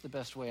Jesus? Here's the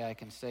best way I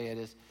can say it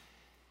is,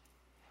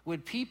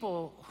 would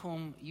people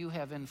whom you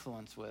have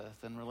influence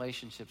with and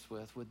relationships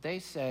with, would they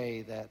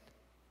say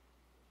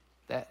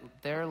that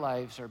their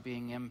lives are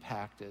being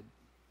impacted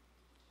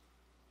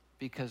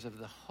because of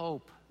the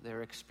hope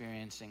they're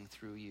experiencing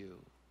through you?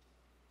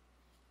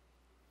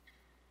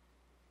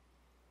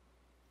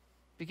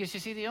 Because you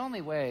see, the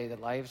only way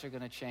that lives are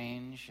going to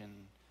change and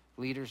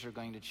leaders are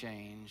going to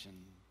change and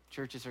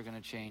churches are going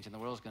to change and the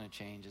world's going to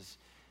change is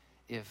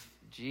if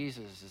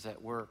Jesus is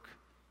at work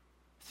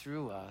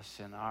through us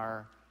in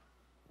our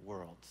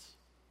worlds.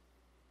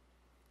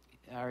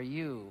 Are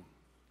you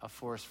a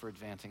force for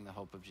advancing the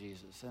hope of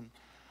Jesus? And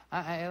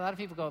a lot of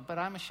people go, but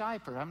I'm a shy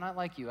person. I'm not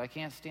like you. I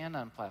can't stand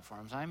on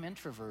platforms. I'm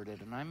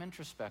introverted and I'm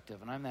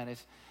introspective and I'm that.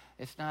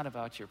 It's not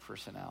about your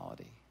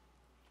personality.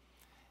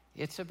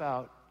 It's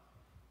about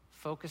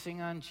focusing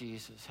on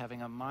Jesus,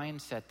 having a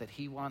mindset that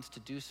he wants to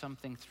do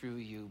something through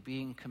you,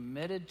 being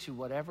committed to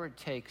whatever it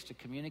takes to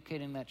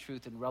communicating that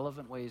truth in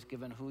relevant ways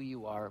given who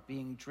you are,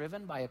 being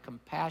driven by a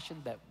compassion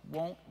that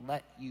won't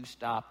let you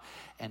stop,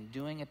 and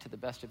doing it to the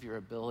best of your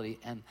ability.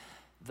 And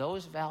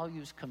those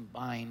values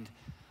combined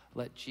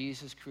let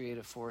Jesus create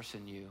a force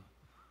in you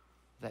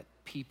that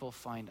people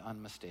find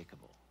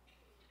unmistakable.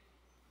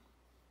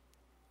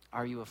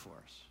 Are you a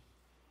force?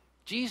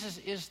 Jesus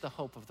is the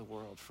hope of the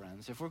world,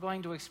 friends. If we're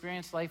going to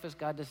experience life as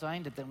God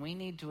designed it, then we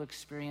need to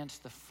experience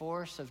the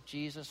force of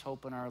Jesus'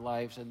 hope in our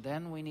lives, and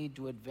then we need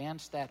to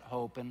advance that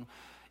hope. And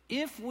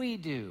if we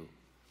do,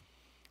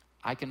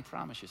 I can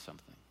promise you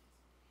something.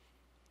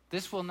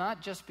 This will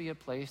not just be a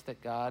place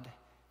that God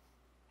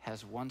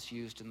has once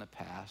used in the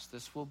past.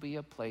 This will be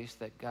a place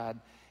that God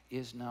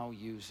is now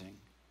using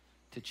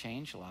to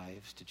change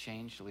lives, to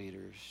change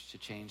leaders, to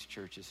change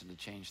churches, and to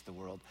change the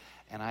world.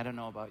 And I don't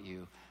know about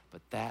you,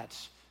 but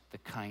that's the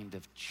kind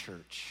of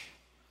church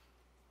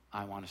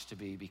I want us to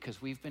be,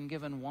 because we've been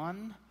given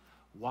one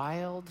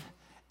wild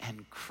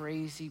and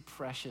crazy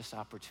precious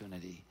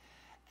opportunity,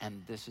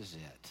 and this is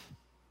it.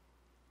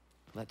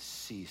 Let's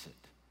seize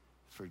it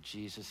for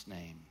Jesus'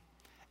 name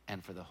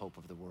and for the hope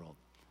of the world.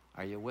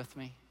 Are you with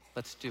me?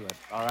 Let's do it,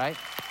 all right?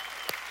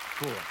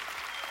 Cool.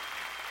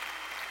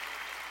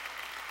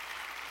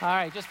 All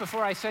right, just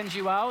before I send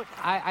you out,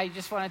 I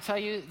just want to tell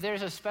you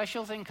there's a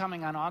special thing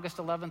coming on August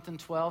 11th and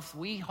 12th.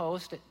 We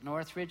host at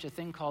Northridge a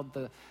thing called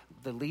the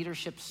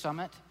Leadership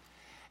Summit.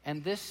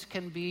 And this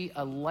can be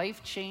a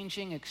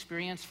life-changing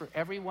experience for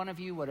every one of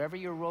you, whatever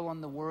your role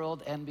in the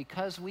world. And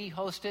because we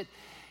host it,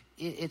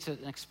 it's an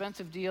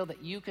expensive deal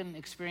that you can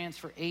experience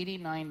for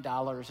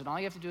 $89. And all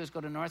you have to do is go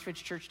to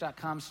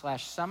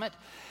northridgechurch.com/summit.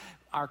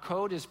 Our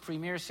code is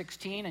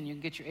Premier16, and you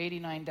can get your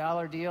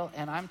 $89 deal.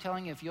 And I'm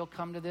telling you, if you'll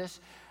come to this,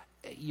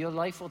 your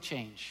life will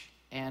change.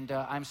 And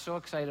I'm so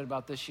excited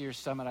about this year's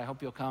summit. I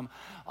hope you'll come.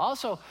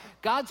 Also,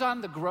 God's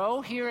on the grow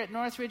here at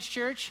Northridge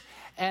Church,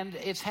 and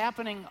it's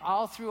happening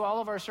all through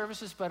all of our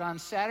services. But on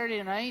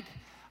Saturday night,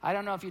 I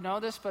don't know if you know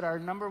this, but our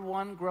number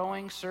one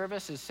growing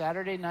service is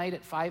Saturday night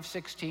at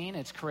 5:16.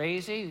 It's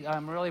crazy.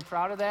 I'm really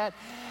proud of that.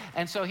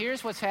 And so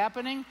here's what's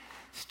happening.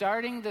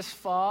 Starting this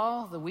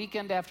fall, the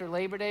weekend after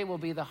Labor Day, will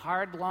be the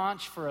hard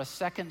launch for a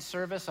second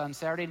service on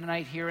Saturday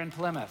night here in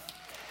Plymouth.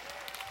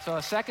 So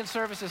a second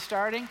service is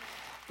starting.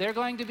 They're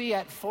going to be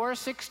at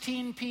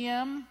 4:16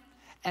 p.m.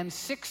 and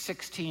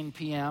 6:16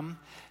 p.m.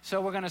 So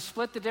we're going to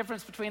split the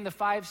difference between the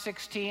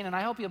 5:16, and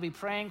I hope you'll be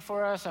praying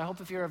for us. I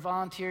hope if you're a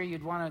volunteer,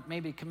 you'd want to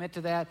maybe commit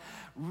to that.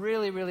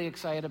 Really, really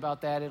excited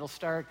about that. It'll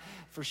start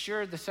for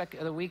sure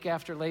the week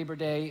after Labor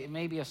Day,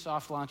 maybe a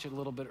soft launch a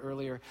little bit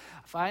earlier.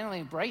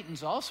 Finally,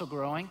 Brighton's also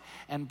growing,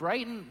 and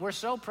Brighton, we're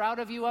so proud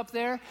of you up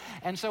there,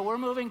 and so we're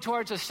moving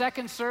towards a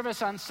second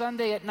service on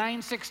Sunday at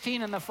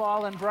 9:16 in the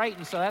fall in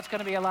Brighton, so that's going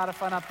to be a lot of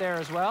fun up there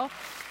as well.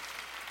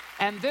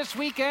 And this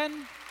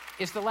weekend,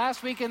 it's the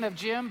last weekend of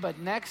gym, but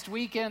next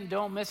weekend,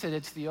 don't miss it.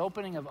 It's the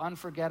opening of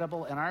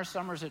Unforgettable, and our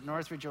summers at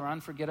Northridge are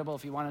unforgettable.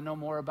 If you want to know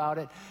more about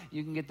it,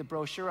 you can get the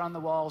brochure on the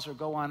walls or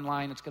go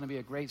online. It's going to be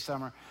a great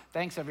summer.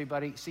 Thanks,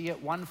 everybody. See you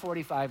at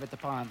 1:45 at the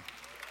pond.